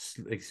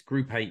 it's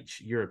Group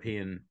H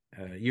European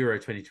Euro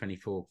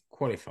 2024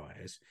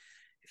 qualifiers.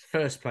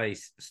 First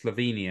place,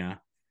 Slovenia,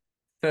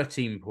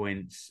 13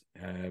 points,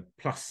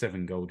 plus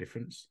 7 goal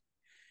difference.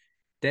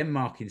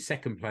 Denmark in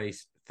second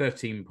place,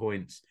 13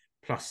 points,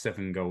 plus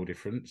 7 goal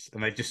difference,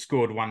 and they've just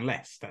scored one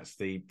less. That's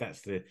the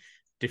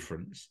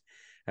difference.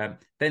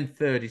 Then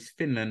third is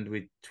Finland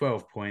with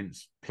 12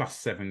 points, plus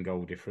 7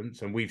 goal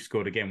difference, and we've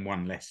scored again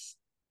one less.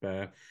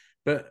 But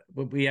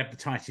we have the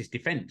tightest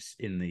defence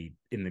in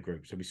the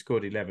group, so we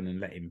scored 11 and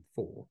let in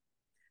 4.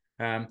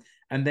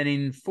 And then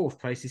in fourth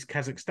place is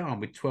Kazakhstan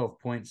with 12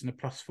 points and a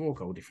plus 4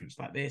 goal difference.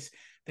 Like this,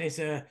 there's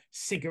a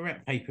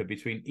cigarette paper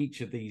between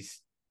each of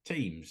these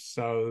teams.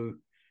 So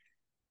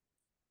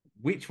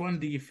which one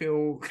do you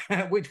feel?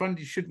 Which one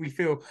should we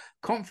feel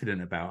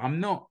confident about? I'm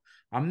not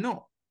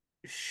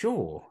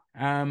sure.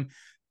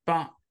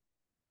 But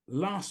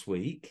last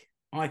week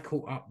I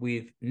caught up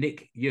with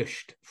Nick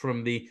Just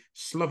from the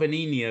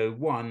Slovenia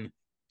 1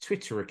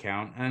 Twitter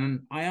account,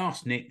 and I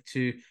asked Nick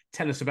to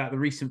tell us about the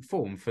recent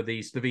form for the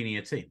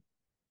Slovenia team.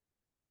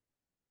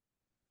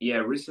 Yeah,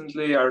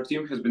 recently our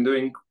team has been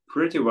doing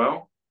pretty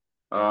well.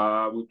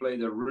 We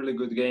played a really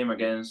good game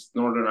against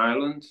Northern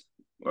Ireland,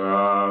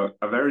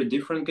 a very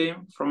different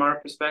game from our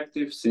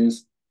perspective,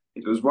 since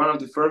it was one of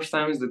the first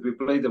times that we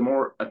played a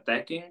more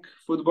attacking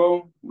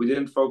football. We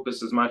didn't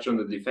focus as much on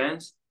the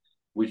defense,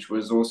 which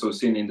was also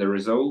seen in the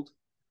result.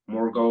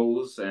 More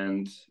goals,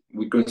 and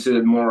we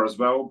conceded more as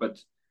well,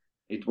 but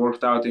it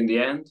worked out in the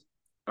end.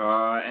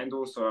 And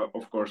also,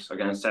 of course,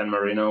 against San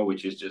Marino,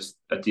 which is just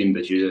a team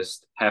that you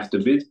just have to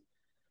beat.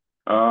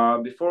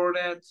 Before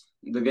that,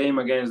 the game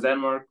against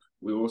Denmark,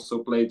 we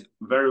also played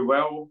very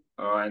well.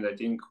 And I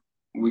think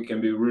we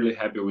can be really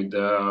happy with the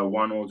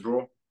 1-0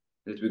 draw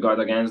that we got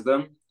against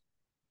them.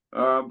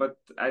 But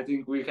I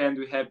think we can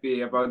be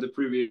happy about the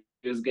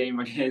previous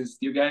game against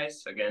you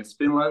guys, against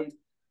Finland,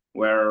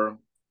 where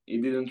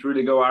it didn't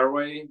really go our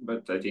way,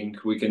 but I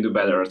think we can do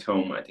better at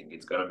home. I think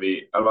it's going to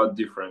be a lot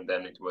different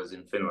than it was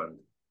in Finland.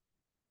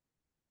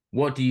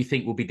 What do you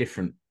think will be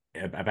different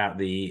about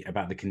the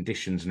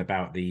conditions and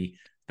about the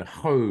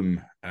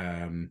home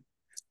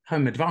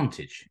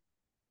advantage?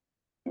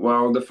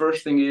 Well, the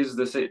first thing is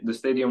the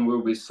stadium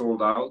will be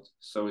sold out,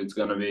 so it's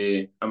going to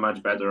be a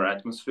much better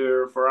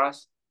atmosphere for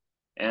us.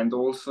 And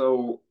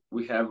also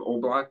we have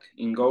Oblak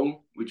in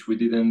goal, which we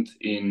didn't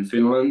in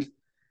Finland,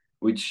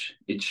 which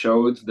it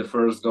showed. The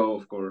first goal,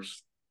 of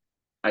course,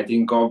 I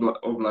think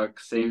Oblak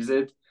saves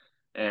it,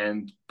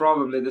 and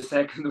probably the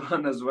second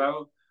one as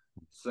well.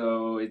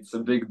 So it's a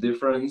big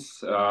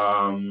difference,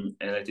 and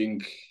I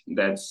think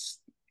that's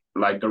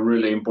like a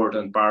really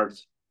important part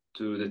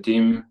to the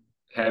team.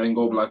 Having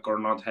Oblak or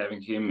not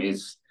having him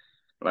is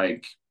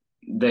like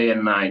day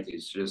and night.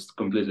 It's just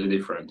completely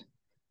different.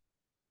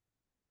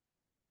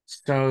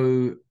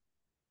 So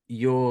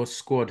your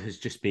squad has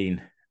just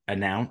been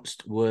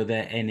announced. Were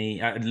there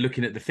any?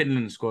 Looking at the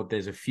Finland squad,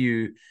 there's a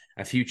few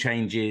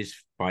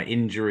changes by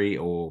injury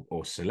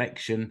or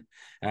selection.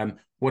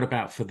 What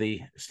about for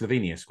the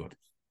Slovenia squad?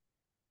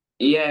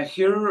 Yeah,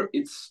 here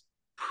it's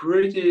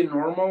pretty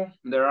normal.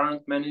 There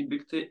aren't many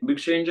big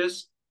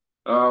changes.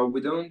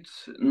 We don't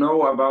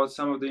know about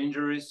some of the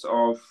injuries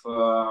of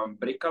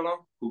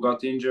Bricalo, who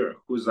got injured,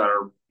 who's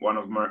one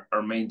of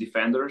our main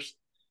defenders,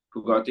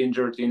 who got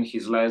injured in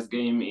his last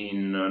game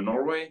in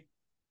Norway.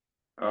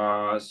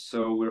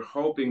 So we're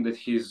hoping that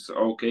he's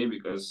okay,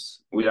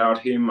 because without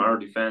him, our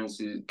defense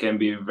can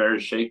be very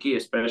shaky,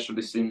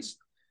 especially since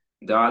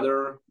the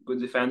other good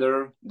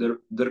defender,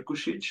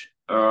 Drkušić,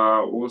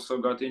 also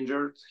got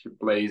injured. He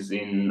plays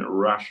in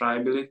Russia, I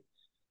believe.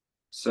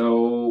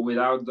 So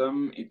without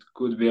them, it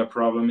could be a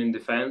problem in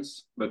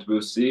defense, but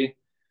we'll see.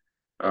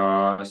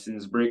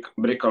 Since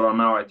Bricalo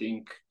now, I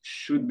think,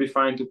 should be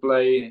fine to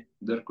play.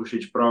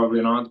 Drkušić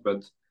probably not,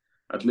 but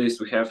at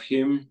least we have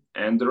him.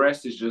 And the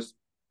rest is just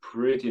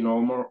pretty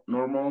normal.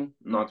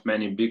 Not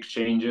many big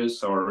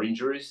changes or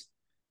injuries.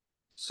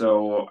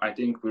 So I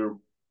think we're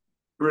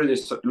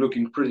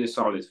looking pretty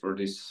solid for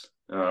this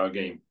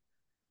game.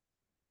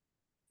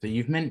 So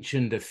you've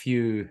mentioned a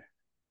few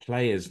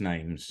players'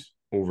 names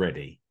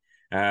already.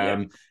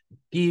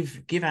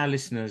 Give our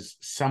listeners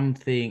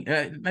something,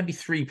 maybe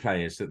 3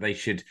 players that they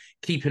should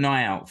keep an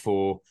eye out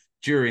for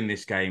during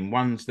this game.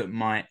 Ones that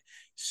might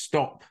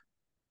stop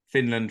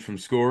Finland from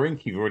scoring.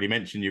 You've already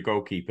mentioned your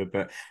goalkeeper,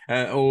 but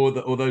or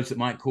those that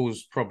might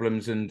cause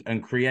problems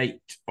and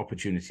create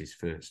opportunities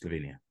for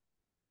Slovenia.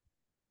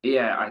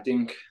 Yeah, I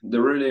think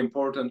the really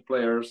important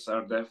players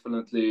are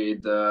definitely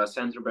the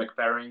centre-back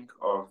pairing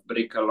of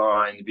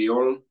Bricalo and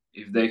Viol.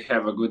 If they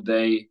have a good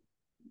day,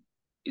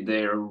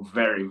 they're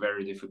very,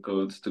 very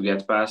difficult to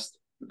get past.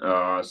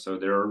 So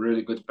they're a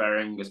really good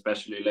pairing,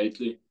 especially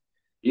lately.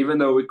 Even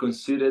though we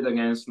conceded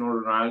against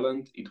Northern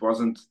Ireland, it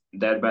wasn't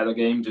that bad a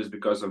game just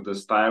because of the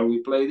style we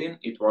played in.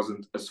 It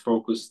wasn't as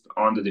focused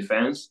on the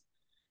defense.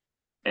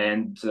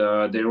 And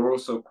they were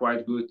also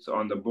quite good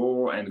on the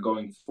ball and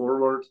going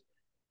forward.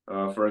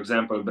 For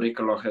example,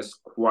 Bricalo has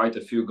quite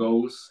a few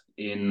goals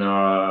in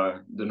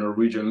the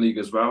Norwegian league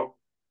as well.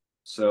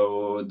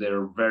 So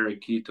they're very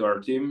key to our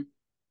team.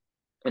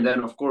 And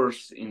then, of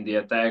course, in the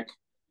attack,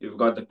 you've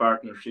got the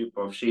partnership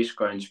of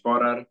Šiško and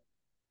Sporar.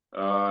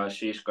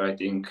 Šiško, I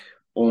think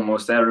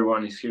almost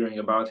everyone is hearing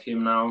about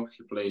him now.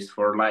 He plays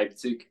for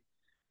Leipzig,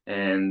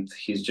 and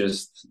he's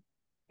just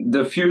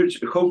the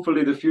future,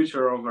 hopefully the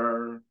future of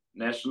our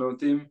national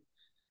team.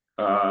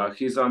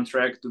 He's on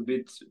track to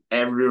beat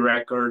every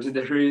record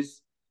there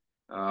is.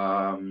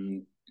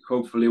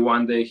 Hopefully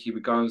one day he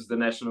becomes the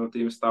national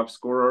team's top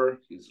scorer.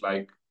 He's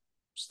like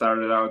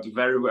started out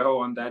very well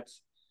on that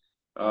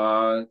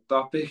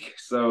topic.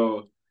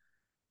 So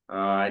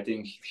I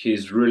think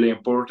he's really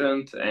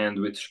important. And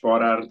with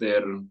Sporar,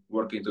 they're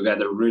working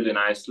together really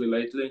nicely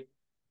lately.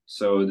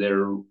 So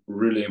they're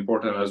really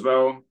important as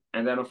well.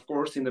 And then, of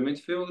course, in the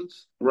midfield,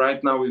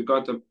 right now we've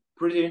got a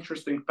pretty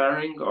interesting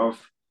pairing of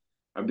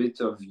a bit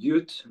of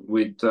youth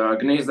with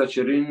Gnezda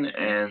Čirin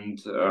and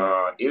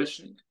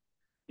Elšnik.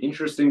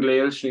 Interestingly,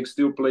 Elšnik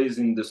still plays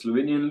in the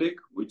Slovenian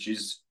league, which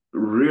is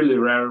really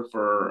rare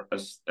for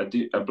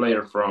a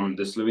player from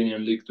the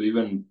Slovenian league to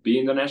even be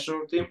in the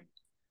national team.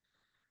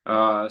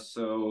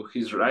 So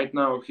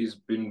he's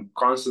been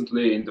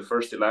constantly in the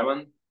first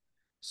 11.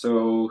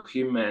 So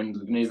him and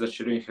Gnezda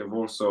Čirin have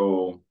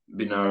also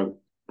been a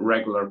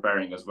regular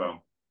pairing as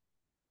well.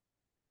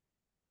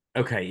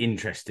 Okay,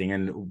 interesting,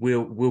 and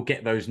we'll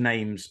get those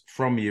names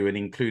from you and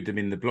include them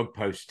in the blog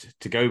post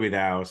to go with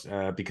ours,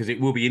 because it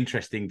will be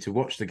interesting to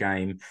watch the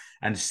game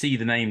and see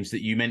the names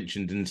that you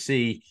mentioned and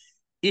see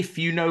if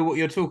you know what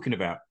you're talking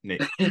about,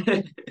 Nick.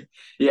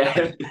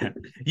 Yeah,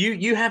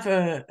 you have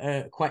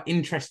a quite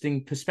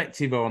interesting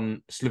perspective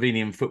on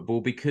Slovenian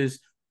football because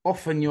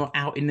often you're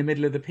out in the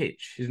middle of the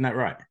pitch, isn't that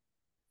right?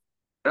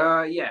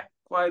 yeah,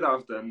 quite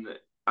often.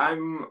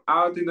 I'm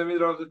out in the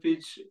middle of the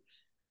pitch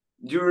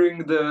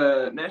during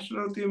the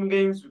national team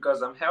games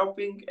because I'm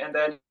helping, and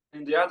then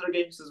in the other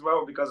games as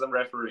well because I'm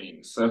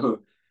refereeing. So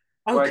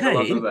quite a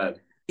lot of that.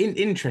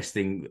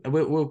 Interesting.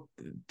 Well,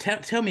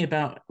 tell me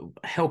about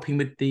helping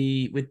with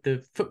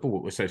the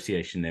football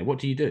association there. What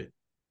do you do?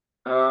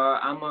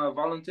 I'm a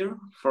volunteer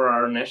for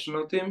our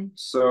national team,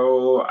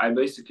 so I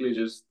basically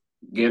just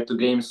get to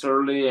games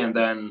early and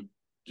then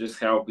just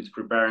help with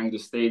preparing the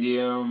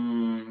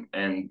stadium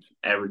and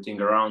everything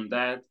around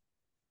that.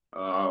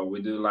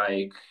 We do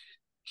like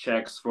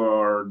checks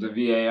for the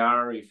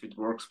VAR if it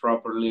works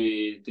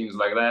properly, things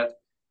like that.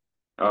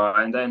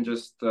 And then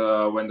just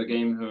when the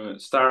game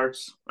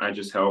starts, I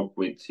just help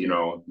with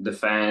the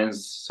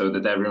fans so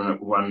that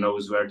everyone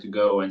knows where to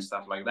go and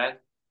stuff like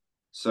that.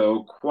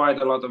 So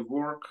quite a lot of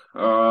work,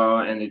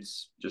 and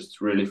it's just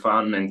really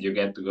fun, and you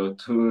get to go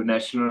to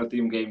national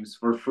team games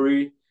for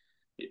free.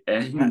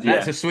 And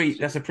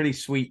that's a pretty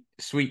sweet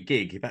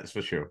gig, that's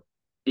for sure.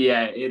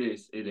 Yeah, it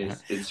is.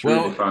 It's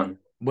really fun.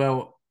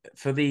 Well,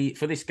 for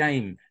this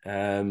game,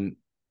 in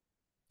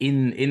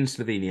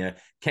Slovenia,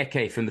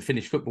 Keke from the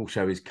Finnish Football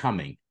Show is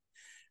coming.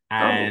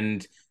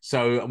 And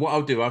so what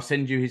I'll do, I'll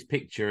send you his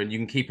picture and you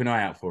can keep an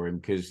eye out for him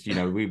because,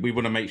 we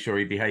want to make sure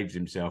he behaves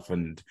himself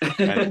and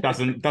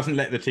doesn't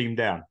let the team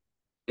down.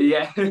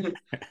 Yeah,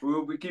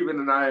 we'll be keeping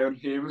an eye on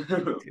him.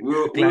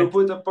 We'll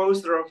put a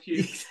poster of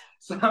him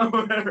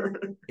somewhere.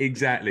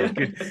 Exactly.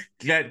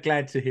 Good.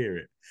 Glad to hear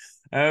it.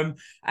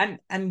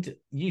 And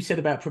you said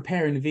about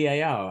preparing the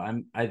VAR.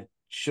 I'm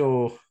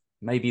sure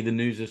maybe the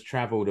news has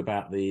travelled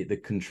about the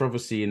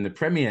controversy in the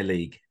Premier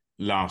League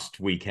last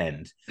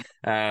weekend.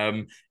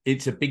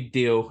 It's a big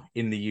deal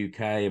in the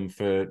UK, and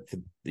for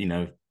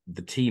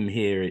the team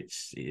here,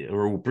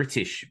 are all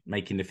British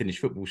making the Finnish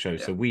Football Show.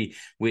 Yeah. So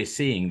we're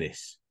seeing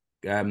this.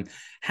 How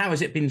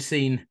has it been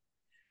seen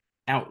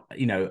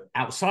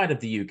outside of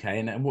the UK,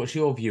 and what's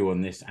your view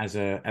on this as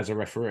a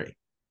referee?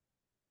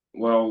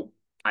 Well,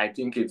 I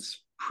think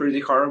it's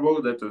pretty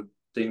horrible that a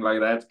thing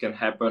like that can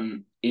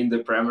happen in the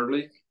Premier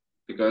League,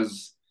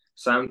 because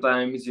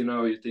sometimes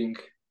you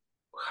think,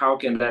 how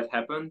can that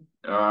happen?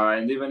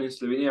 And even in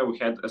Slovenia, we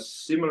had a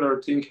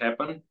similar thing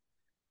happen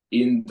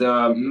in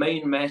the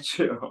main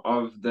match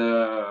of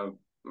the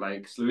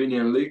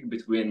Slovenian league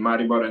between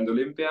Maribor and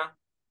Olimpia,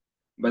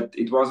 but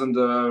it wasn't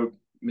the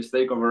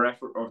mistake of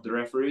the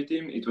referee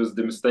team. It was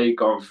the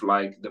mistake of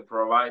the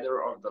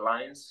provider of the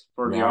lines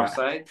for the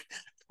offside.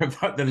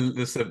 But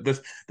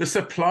the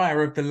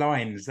supplier of the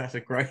lines. That's a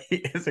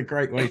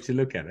great way to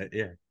look at it.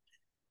 Yeah.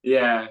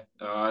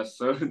 Yeah.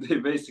 So they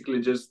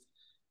basically just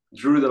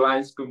drew the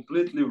lines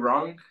completely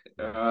wrong,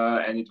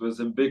 and it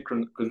was a big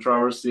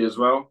controversy as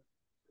well.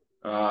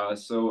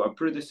 So a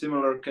pretty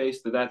similar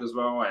case to that as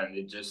well, and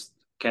it just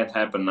can't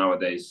happen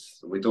nowadays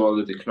with all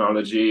the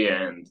technology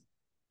and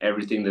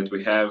everything that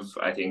we have.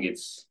 I think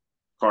it's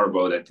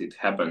horrible that it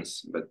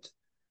happens, but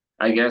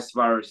I guess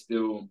VAR is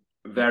still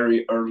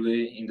very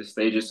early in the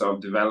stages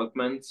of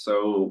development,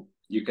 so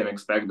you can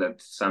expect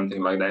that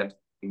something like that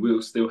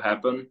will still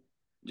happen,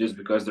 just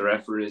because the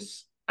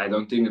referees, I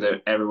don't think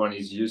that everyone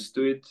is used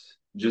to it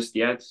just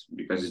yet,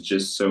 because it's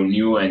just so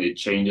new and it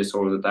changes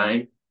all the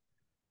time.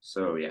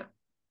 So yeah.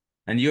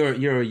 And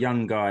you're a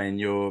young guy, and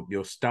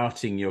you're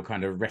starting your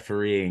kind of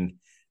refereeing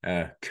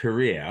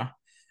career.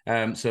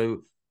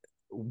 So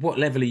what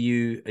level are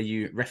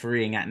you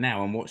refereeing at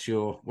now, and what's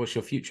your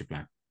future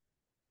plan?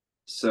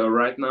 So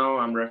right now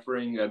I'm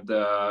refereeing at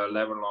the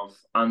level of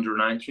under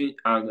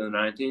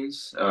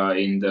 19s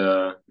in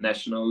the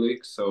National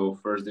League, so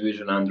first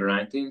division under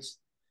 19s.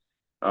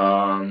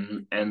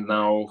 And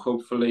now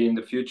hopefully in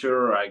the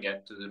future I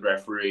get to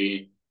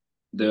referee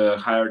the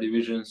higher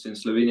divisions in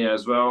Slovenia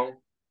as well.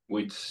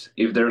 Which,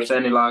 if there's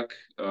any luck,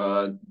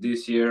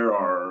 this year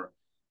or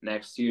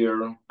next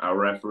year I'll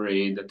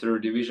referee the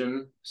third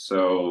division.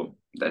 So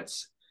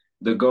that's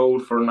the goal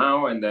for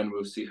now, and then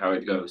we'll see how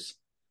it goes.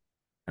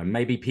 And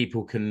maybe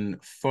people can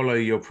follow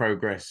your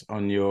progress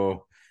on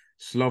your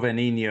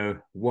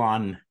Slovenia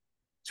One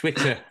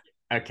Twitter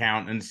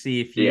account and see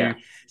if you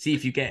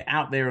get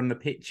out there on the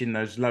pitch in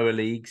those lower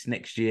leagues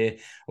next year,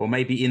 or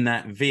maybe in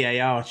that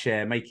VAR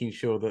chair, making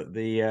sure that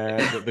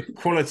the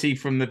quality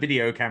from the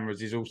video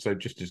cameras is also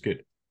just as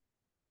good.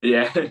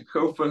 Yeah,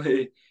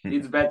 hopefully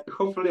it's better.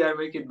 Hopefully I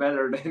make it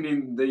better than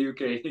in the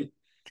UK.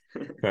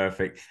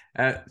 Perfect.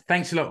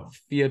 Thanks a lot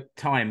for your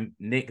time,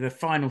 Nick. The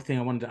final thing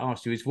I wanted to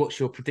ask you is, what's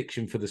your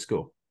prediction for the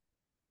score?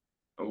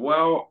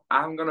 Well,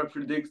 I'm gonna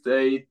predict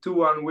a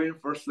 2-1 win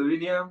for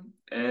Slovenia,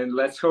 and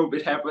let's hope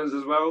it happens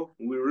as well.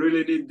 We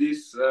really need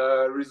this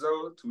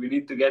result. We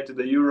need to get to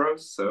the Euros,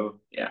 so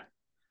yeah.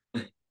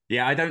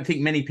 Yeah, I don't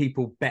think many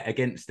people bet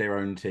against their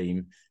own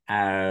team.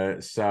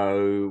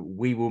 So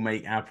we will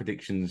make our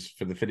predictions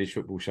for the Finnish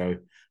football show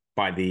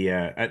by the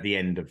at the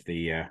end of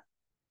this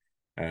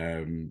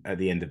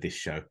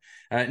show.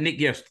 Nick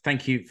Yost,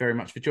 thank you very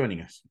much for joining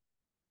us.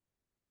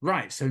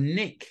 Right, so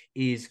Nick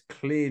is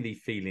clearly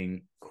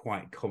feeling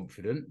quite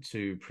confident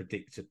to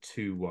predict a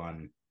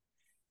 2-1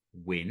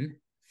 win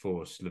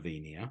for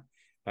Slovenia.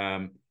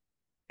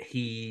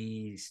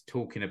 He's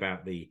talking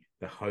about the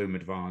home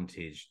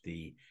advantage,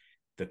 the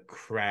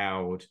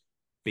crowd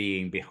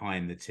being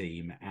behind the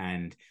team,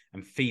 and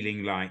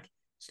feeling like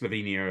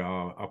Slovenia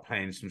are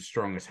playing some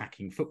strong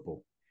attacking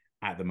football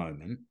at the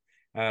moment.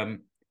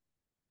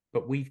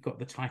 But we've got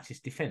the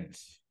tightest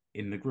defence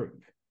in the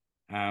group.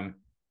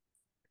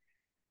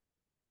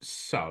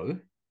 So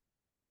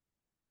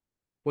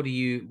what do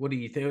you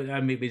think? I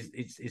mean,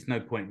 it's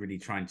no point really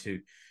trying to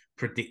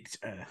predict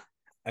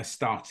a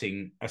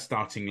starting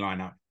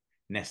lineup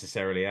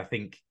necessarily. I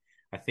think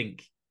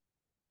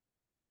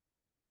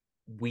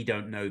we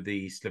don't know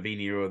the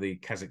Slovenia or the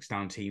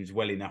Kazakhstan teams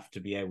well enough to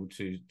be able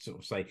to sort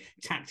of say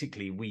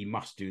tactically we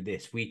must do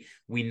this. We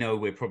know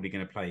we're probably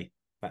going to play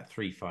that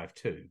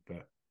 3-5-2,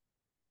 but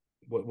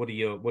what are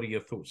your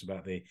thoughts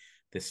about the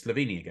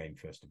Slovenia game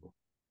first of all?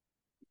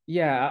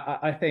 Yeah,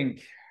 I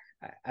think,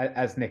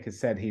 as Nick has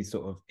said, he's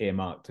sort of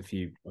earmarked a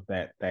few of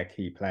their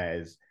key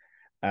players.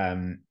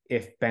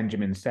 If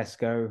Benjamin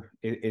Sesko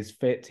is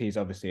fit, he's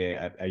obviously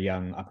a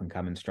young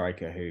up-and-coming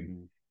striker who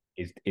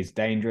is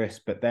dangerous.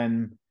 But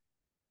then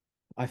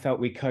I felt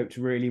we coped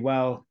really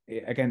well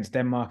against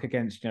Denmark,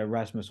 against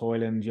Rasmus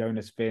Højlund,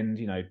 Jonas Vind,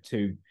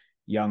 two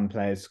young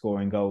players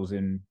scoring goals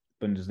in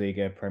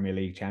Bundesliga, Premier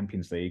League,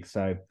 Champions League.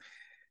 So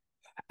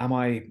am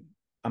I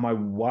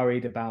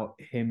worried about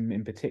him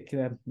in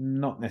particular?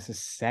 Not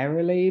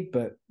necessarily,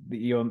 but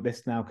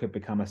this now could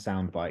become a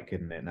soundbite,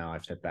 couldn't it? Now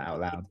I've said that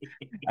out loud.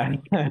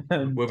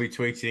 We'll be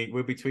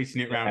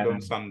tweeting it around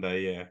on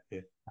Sunday.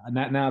 Yeah.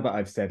 Now that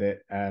I've said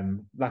it,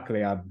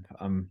 luckily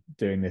I'm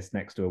doing this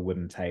next to a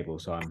wooden table,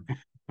 so I'm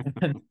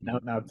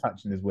now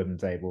touching this wooden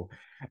table.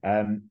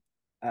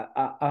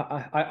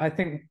 I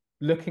think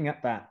looking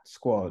at that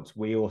squad,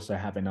 we also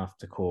have enough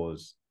to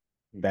cause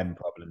them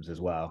problems as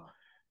well.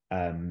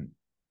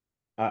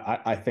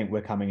 I think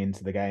we're coming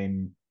into the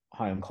game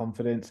high on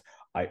confidence.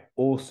 I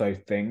also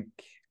think,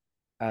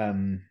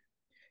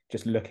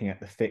 just looking at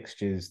the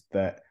fixtures,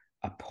 that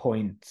a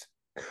point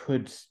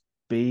could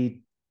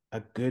be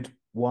a good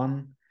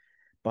one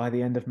by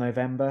the end of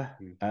November.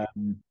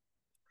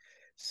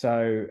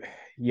 So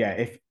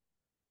yeah,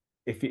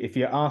 if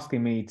you're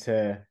asking me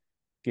to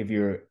give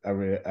you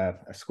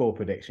a score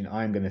prediction,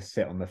 I'm going to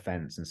sit on the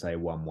fence and say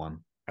 1-1.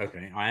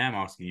 Okay, I am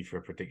asking you for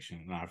a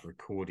prediction, and I've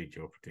recorded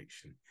your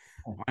prediction.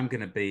 I'm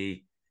going to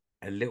be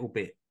a little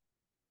bit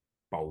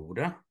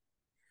bolder,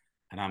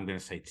 and I'm going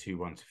to say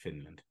 2-1 to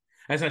Finland.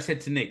 As I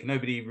said to Nick,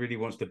 nobody really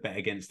wants to bet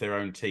against their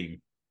own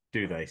team,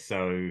 do they?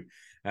 So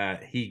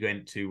he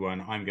went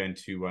 2-1. I'm going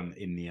 2-1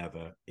 in the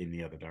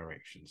other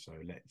direction. So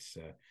let's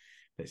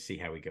see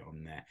how we get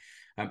on there.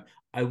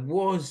 I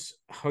was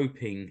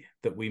hoping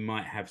that we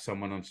might have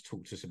someone on to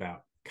talk to us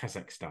about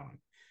Kazakhstan.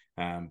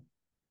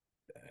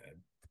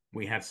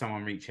 We had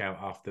someone reach out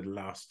after the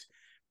last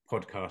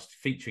podcast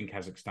featuring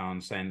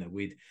Kazakhstan saying that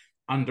we'd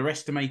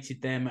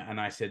underestimated them. And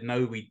I said,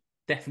 no, we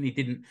definitely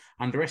didn't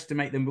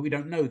underestimate them, but we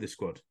don't know the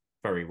squad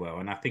very well.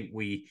 And I think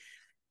we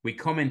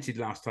commented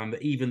last time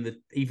that even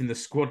the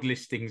squad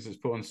listings that's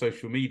put on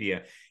social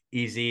media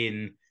is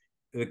in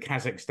the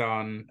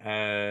Kazakhstan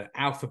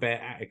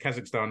alphabet,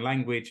 Kazakhstan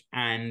language,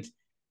 and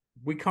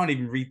we can't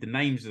even read the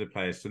names of the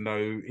players to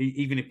know.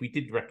 Even if we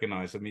did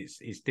recognise them,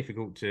 it's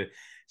difficult to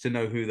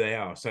know who they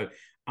are. So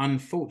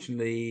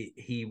unfortunately,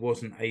 he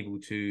wasn't able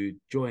to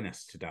join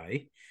us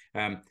today.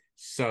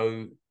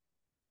 So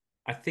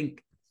I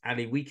think,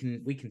 Ali, we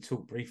can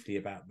talk briefly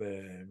about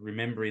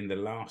remembering the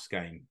last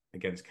game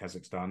against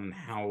Kazakhstan and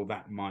how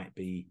that might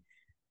be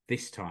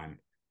this time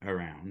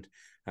around.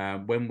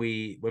 When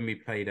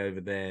we played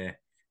over there,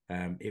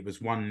 it was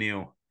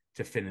 1-0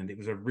 to Finland. It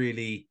was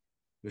really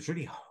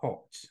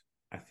hot.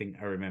 I think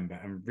I remember,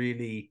 and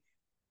really,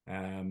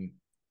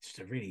 just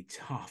a really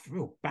tough,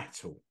 real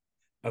battle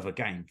of a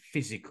game,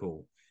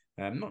 physical,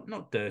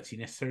 not dirty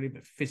necessarily,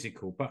 but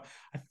physical. But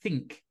I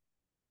think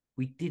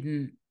we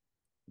didn't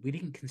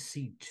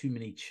concede too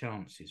many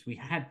chances. We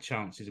had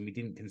chances and we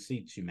didn't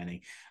concede too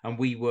many. And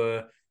we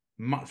were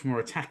much more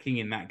attacking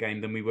in that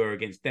game than we were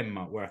against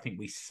Denmark, where I think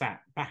we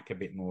sat back a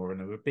bit more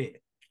and were a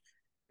bit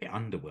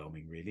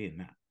underwhelming, really,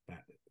 in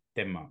that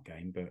Denmark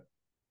game. But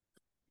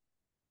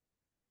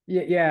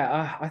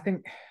I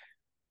think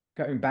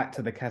going back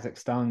to the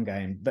Kazakhstan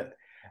game, but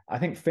I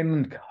think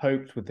Finland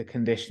coped with the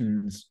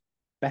conditions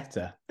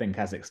better than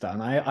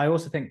Kazakhstan. I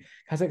also think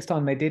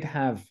Kazakhstan, they did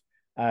have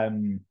a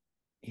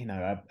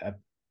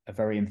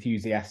very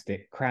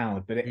enthusiastic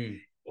crowd, but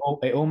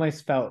it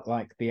almost felt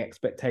like the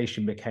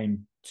expectation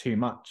became too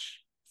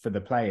much for the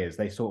players.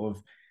 They sort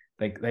of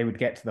they would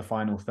get to the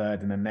final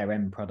third and then their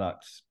end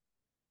product,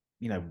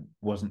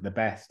 wasn't the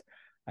best.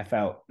 I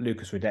felt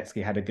Lucas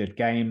Radetzky had a good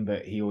game,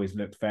 but he always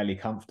looked fairly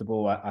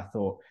comfortable. I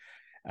thought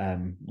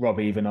Rob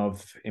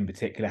Ivanov in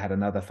particular had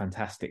another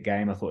fantastic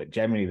game. I thought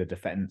generally the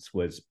defense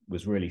was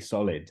really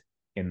solid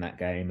in that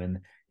game. And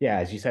yeah,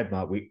 as you said,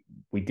 Mark,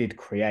 we did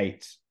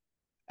create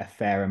a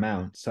fair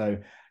amount. So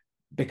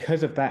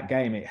because of that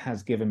game, it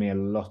has given me a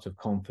lot of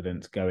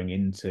confidence going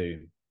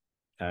into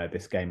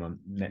this game on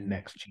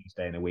next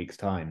Tuesday in a week's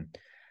time.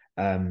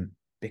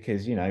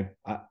 Because,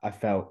 I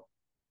felt,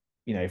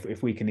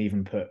 if we can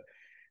even put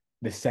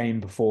the same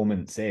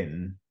performance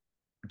in,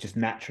 just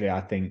naturally,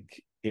 I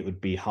think it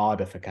would be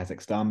harder for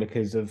Kazakhstan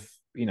because of,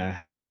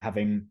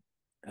 having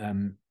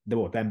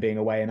them being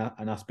away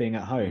and us being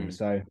at home.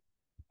 So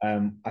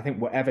I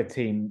think whatever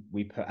team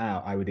we put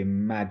out, I would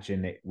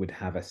imagine it would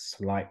have a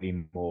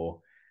slightly more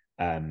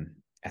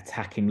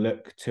attacking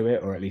look to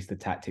it, or at least the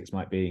tactics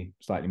might be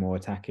slightly more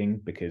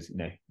attacking because,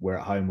 we're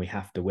at home, we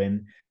have to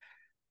win.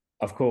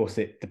 Of course,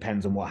 it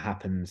depends on what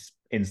happens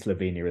in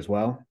Slovenia as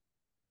well.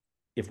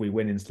 If we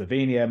win in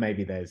Slovenia,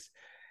 maybe there's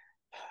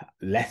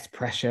less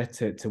pressure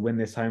to win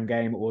this home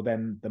game, or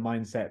then the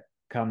mindset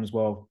comes,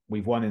 well,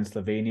 we've won in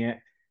Slovenia.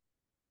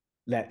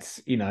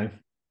 Let's,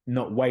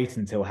 not wait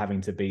until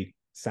having to beat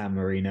San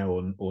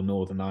Marino or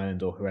Northern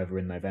Ireland or whoever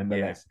in November.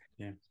 Let's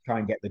try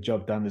and get the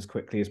job done as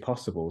quickly as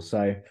possible.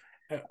 So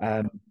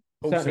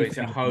also it's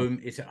at home.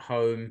 It's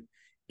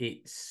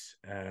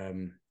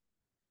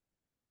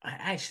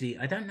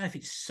I don't know if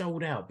it's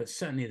sold out, but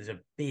certainly there's a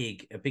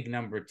big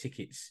number of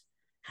tickets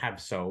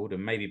have sold,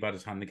 and maybe by the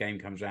time the game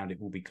comes around,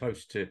 it will be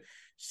close to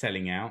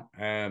selling out.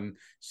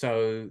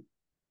 So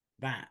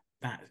that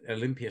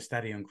Olympia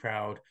Stadium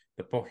crowd,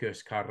 the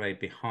Pohjois Kare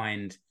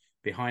behind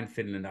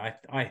Finland,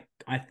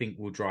 I think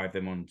will drive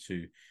them on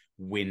to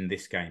win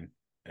this game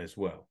as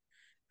well.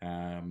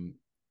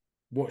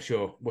 What's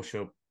your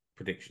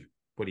prediction?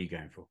 What are you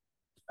going for?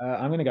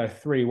 I'm going to go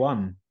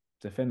 3-1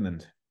 to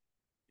Finland.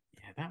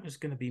 Yeah, that was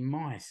going to be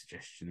my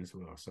suggestion as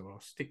well. So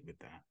I'll stick with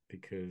that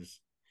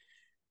because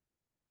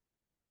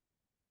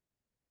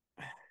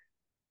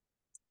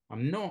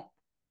I'm not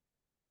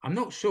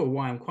sure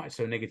why I'm quite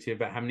so negative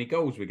about how many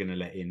goals we're going to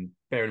let in.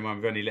 Bearing in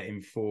mind we've only let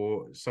in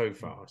 4 so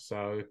far.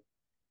 So,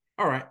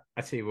 all right,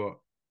 I tell you what,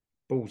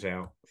 balls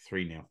out,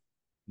 3-0.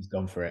 He's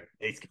gone for it.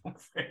 He's gone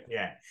for it.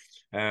 Yeah,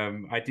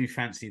 I do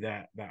fancy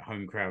that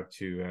home crowd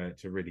to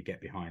really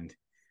get behind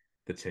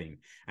the team,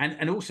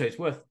 and also it's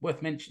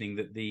worth mentioning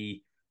that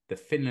the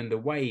Finland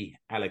away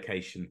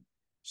allocation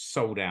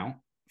sold out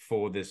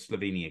for the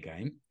Slovenia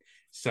game,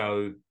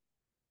 so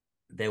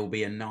there will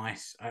be a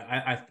nice.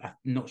 I'm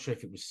not sure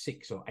if it was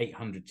 600 or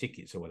 800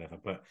 tickets or whatever,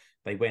 but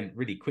they went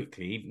really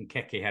quickly. Even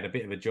Keke had a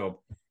bit of a job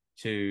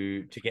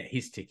to get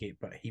his ticket,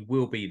 but he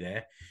will be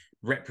there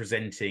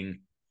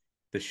representing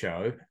the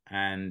show.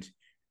 And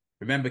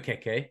remember,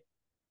 Keke,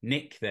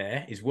 Nick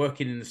there is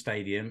working in the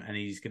stadium, and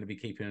he's going to be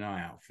keeping an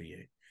eye out for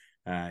you.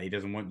 He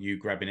doesn't want you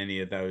grabbing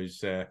any of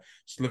those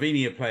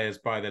Slovenia players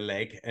by the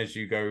leg as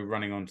you go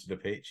running onto the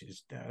pitch.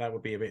 That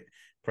would be a bit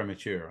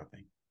premature, I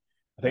think.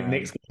 I think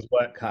Nick's got his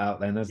work cut out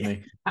then, hasn't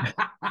he?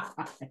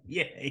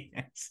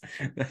 Yes,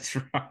 that's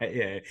right.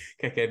 Yeah,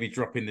 Keke be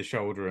dropping the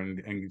shoulder and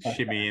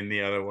shimmying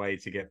the other way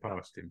to get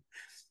past him.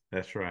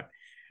 That's right.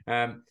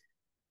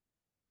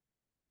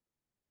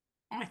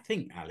 I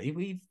think,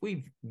 Ali,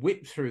 we've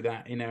whipped through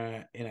that in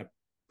a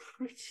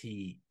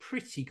pretty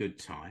good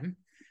time.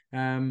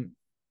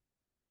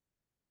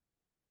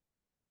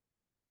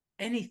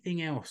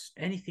 Anything else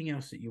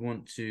that you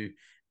want to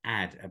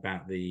add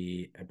about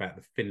the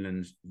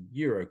Finland's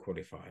Euro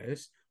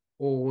qualifiers,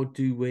 or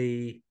do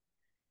we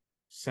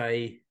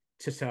say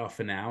ta-ta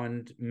for now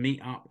and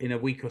meet up in a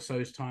week or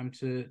so's time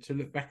to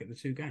look back at the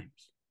 2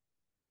 games?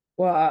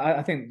 Well,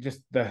 I think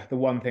just the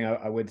one thing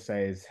I would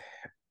say is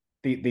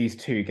these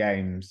 2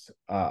 games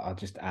are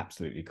just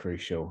absolutely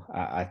crucial.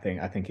 I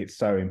think it's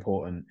so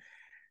important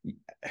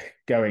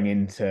going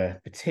into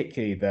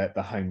particularly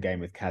the home game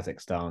with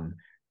Kazakhstan,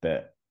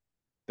 that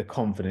the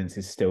confidence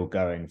is still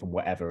going from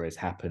whatever has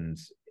happened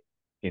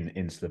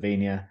in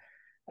Slovenia.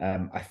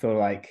 I feel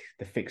like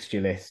the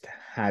fixture list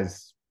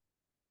has,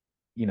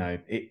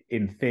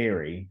 in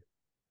theory,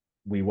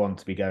 we want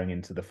to be going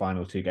into the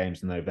final 2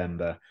 games in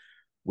November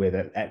with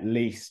at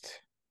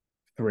least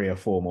 3 or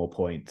 4 more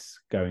points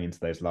going into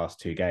those last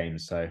 2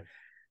 games. So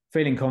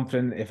feeling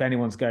confident. If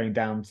anyone's going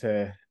down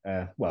to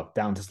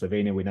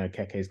Slovenia, we know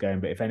Keke is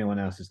going, but if anyone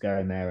else is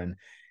going there, and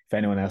if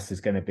anyone else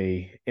is going to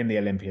be in the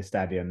Olympia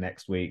Stadium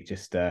next week,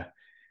 just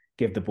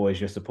give the boys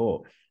your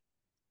support.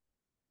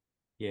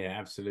 Yeah,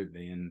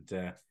 absolutely. And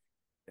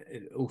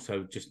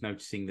also just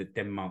noticing that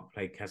Denmark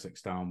played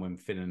Kazakhstan when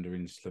Finland are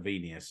in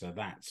Slovenia. So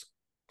that's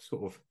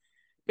sort of a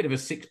bit of a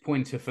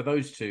 6-pointer for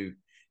those 2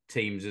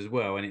 teams as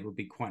well. And it would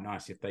be quite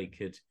nice if they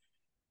could,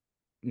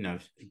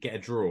 get a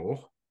draw,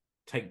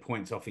 take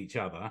points off each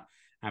other,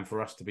 and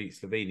for us to beat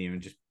Slovenia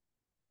and just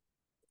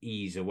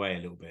ease away a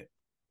little bit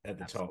at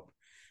the top.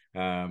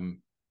 Ever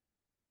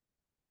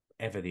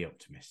the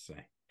optimists,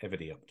 ever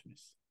the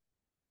optimists.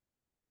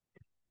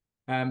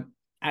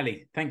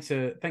 Ali, thanks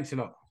a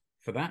lot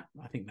for that.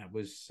 I think that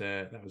was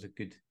a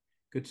good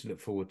to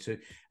look forward to.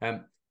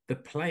 The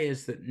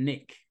players that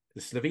the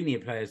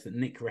Slovenia players that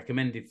Nick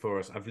recommended for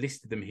us, I've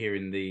listed them here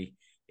in the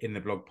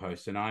blog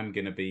post, and I'm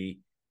going to be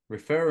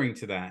referring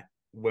to that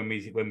when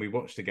we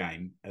watch the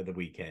game at the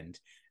weekend,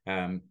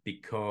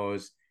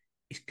 because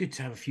it's good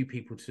to have a few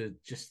people to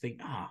just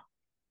think,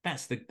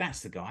 that's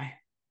the guy,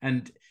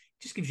 and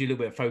just gives you a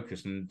little bit of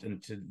focus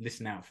and to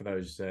listen out for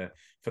those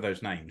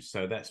names.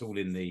 So that's all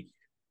in the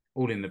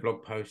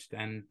blog post,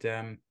 and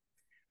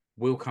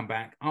we'll come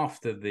back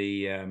after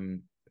the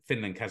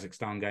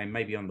Finland-Kazakhstan game,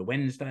 maybe on the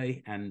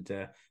Wednesday, and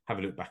have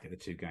a look back at the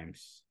 2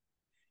 games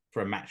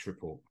for a match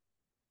report.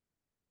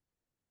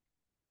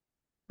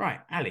 Right,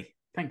 Ali,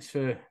 thanks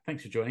for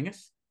joining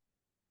us.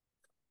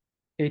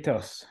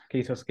 Kiitos.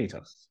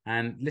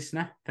 And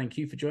listener, thank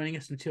you for joining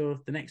us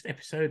until the next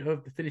episode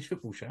of the Finnish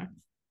Football Show.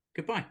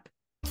 Goodbye.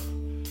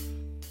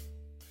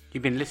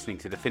 You've been listening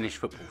to the Finnish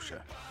Football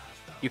Show.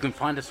 You can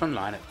find us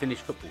online at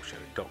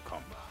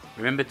finishfootballshow.com.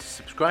 Remember to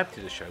subscribe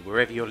to the show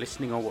wherever you're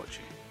listening or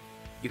watching.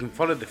 You can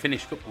follow the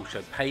Finnish Football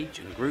Show page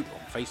and group on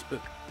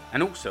Facebook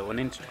and also on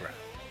Instagram.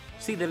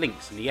 See the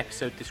links in the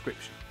episode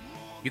description.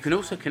 You can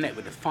also connect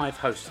with the 5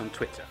 hosts on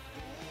Twitter,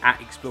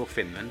 @Explore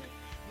Finland,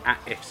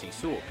 @FC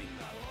Suomi,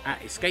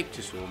 @Escape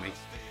to Suomi,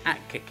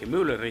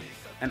 @Kekkimuleri,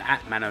 and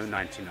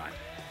 @Mano99.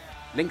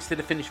 Links to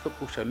the Finnish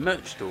Football Show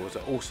merch stores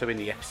are also in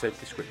the episode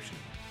description.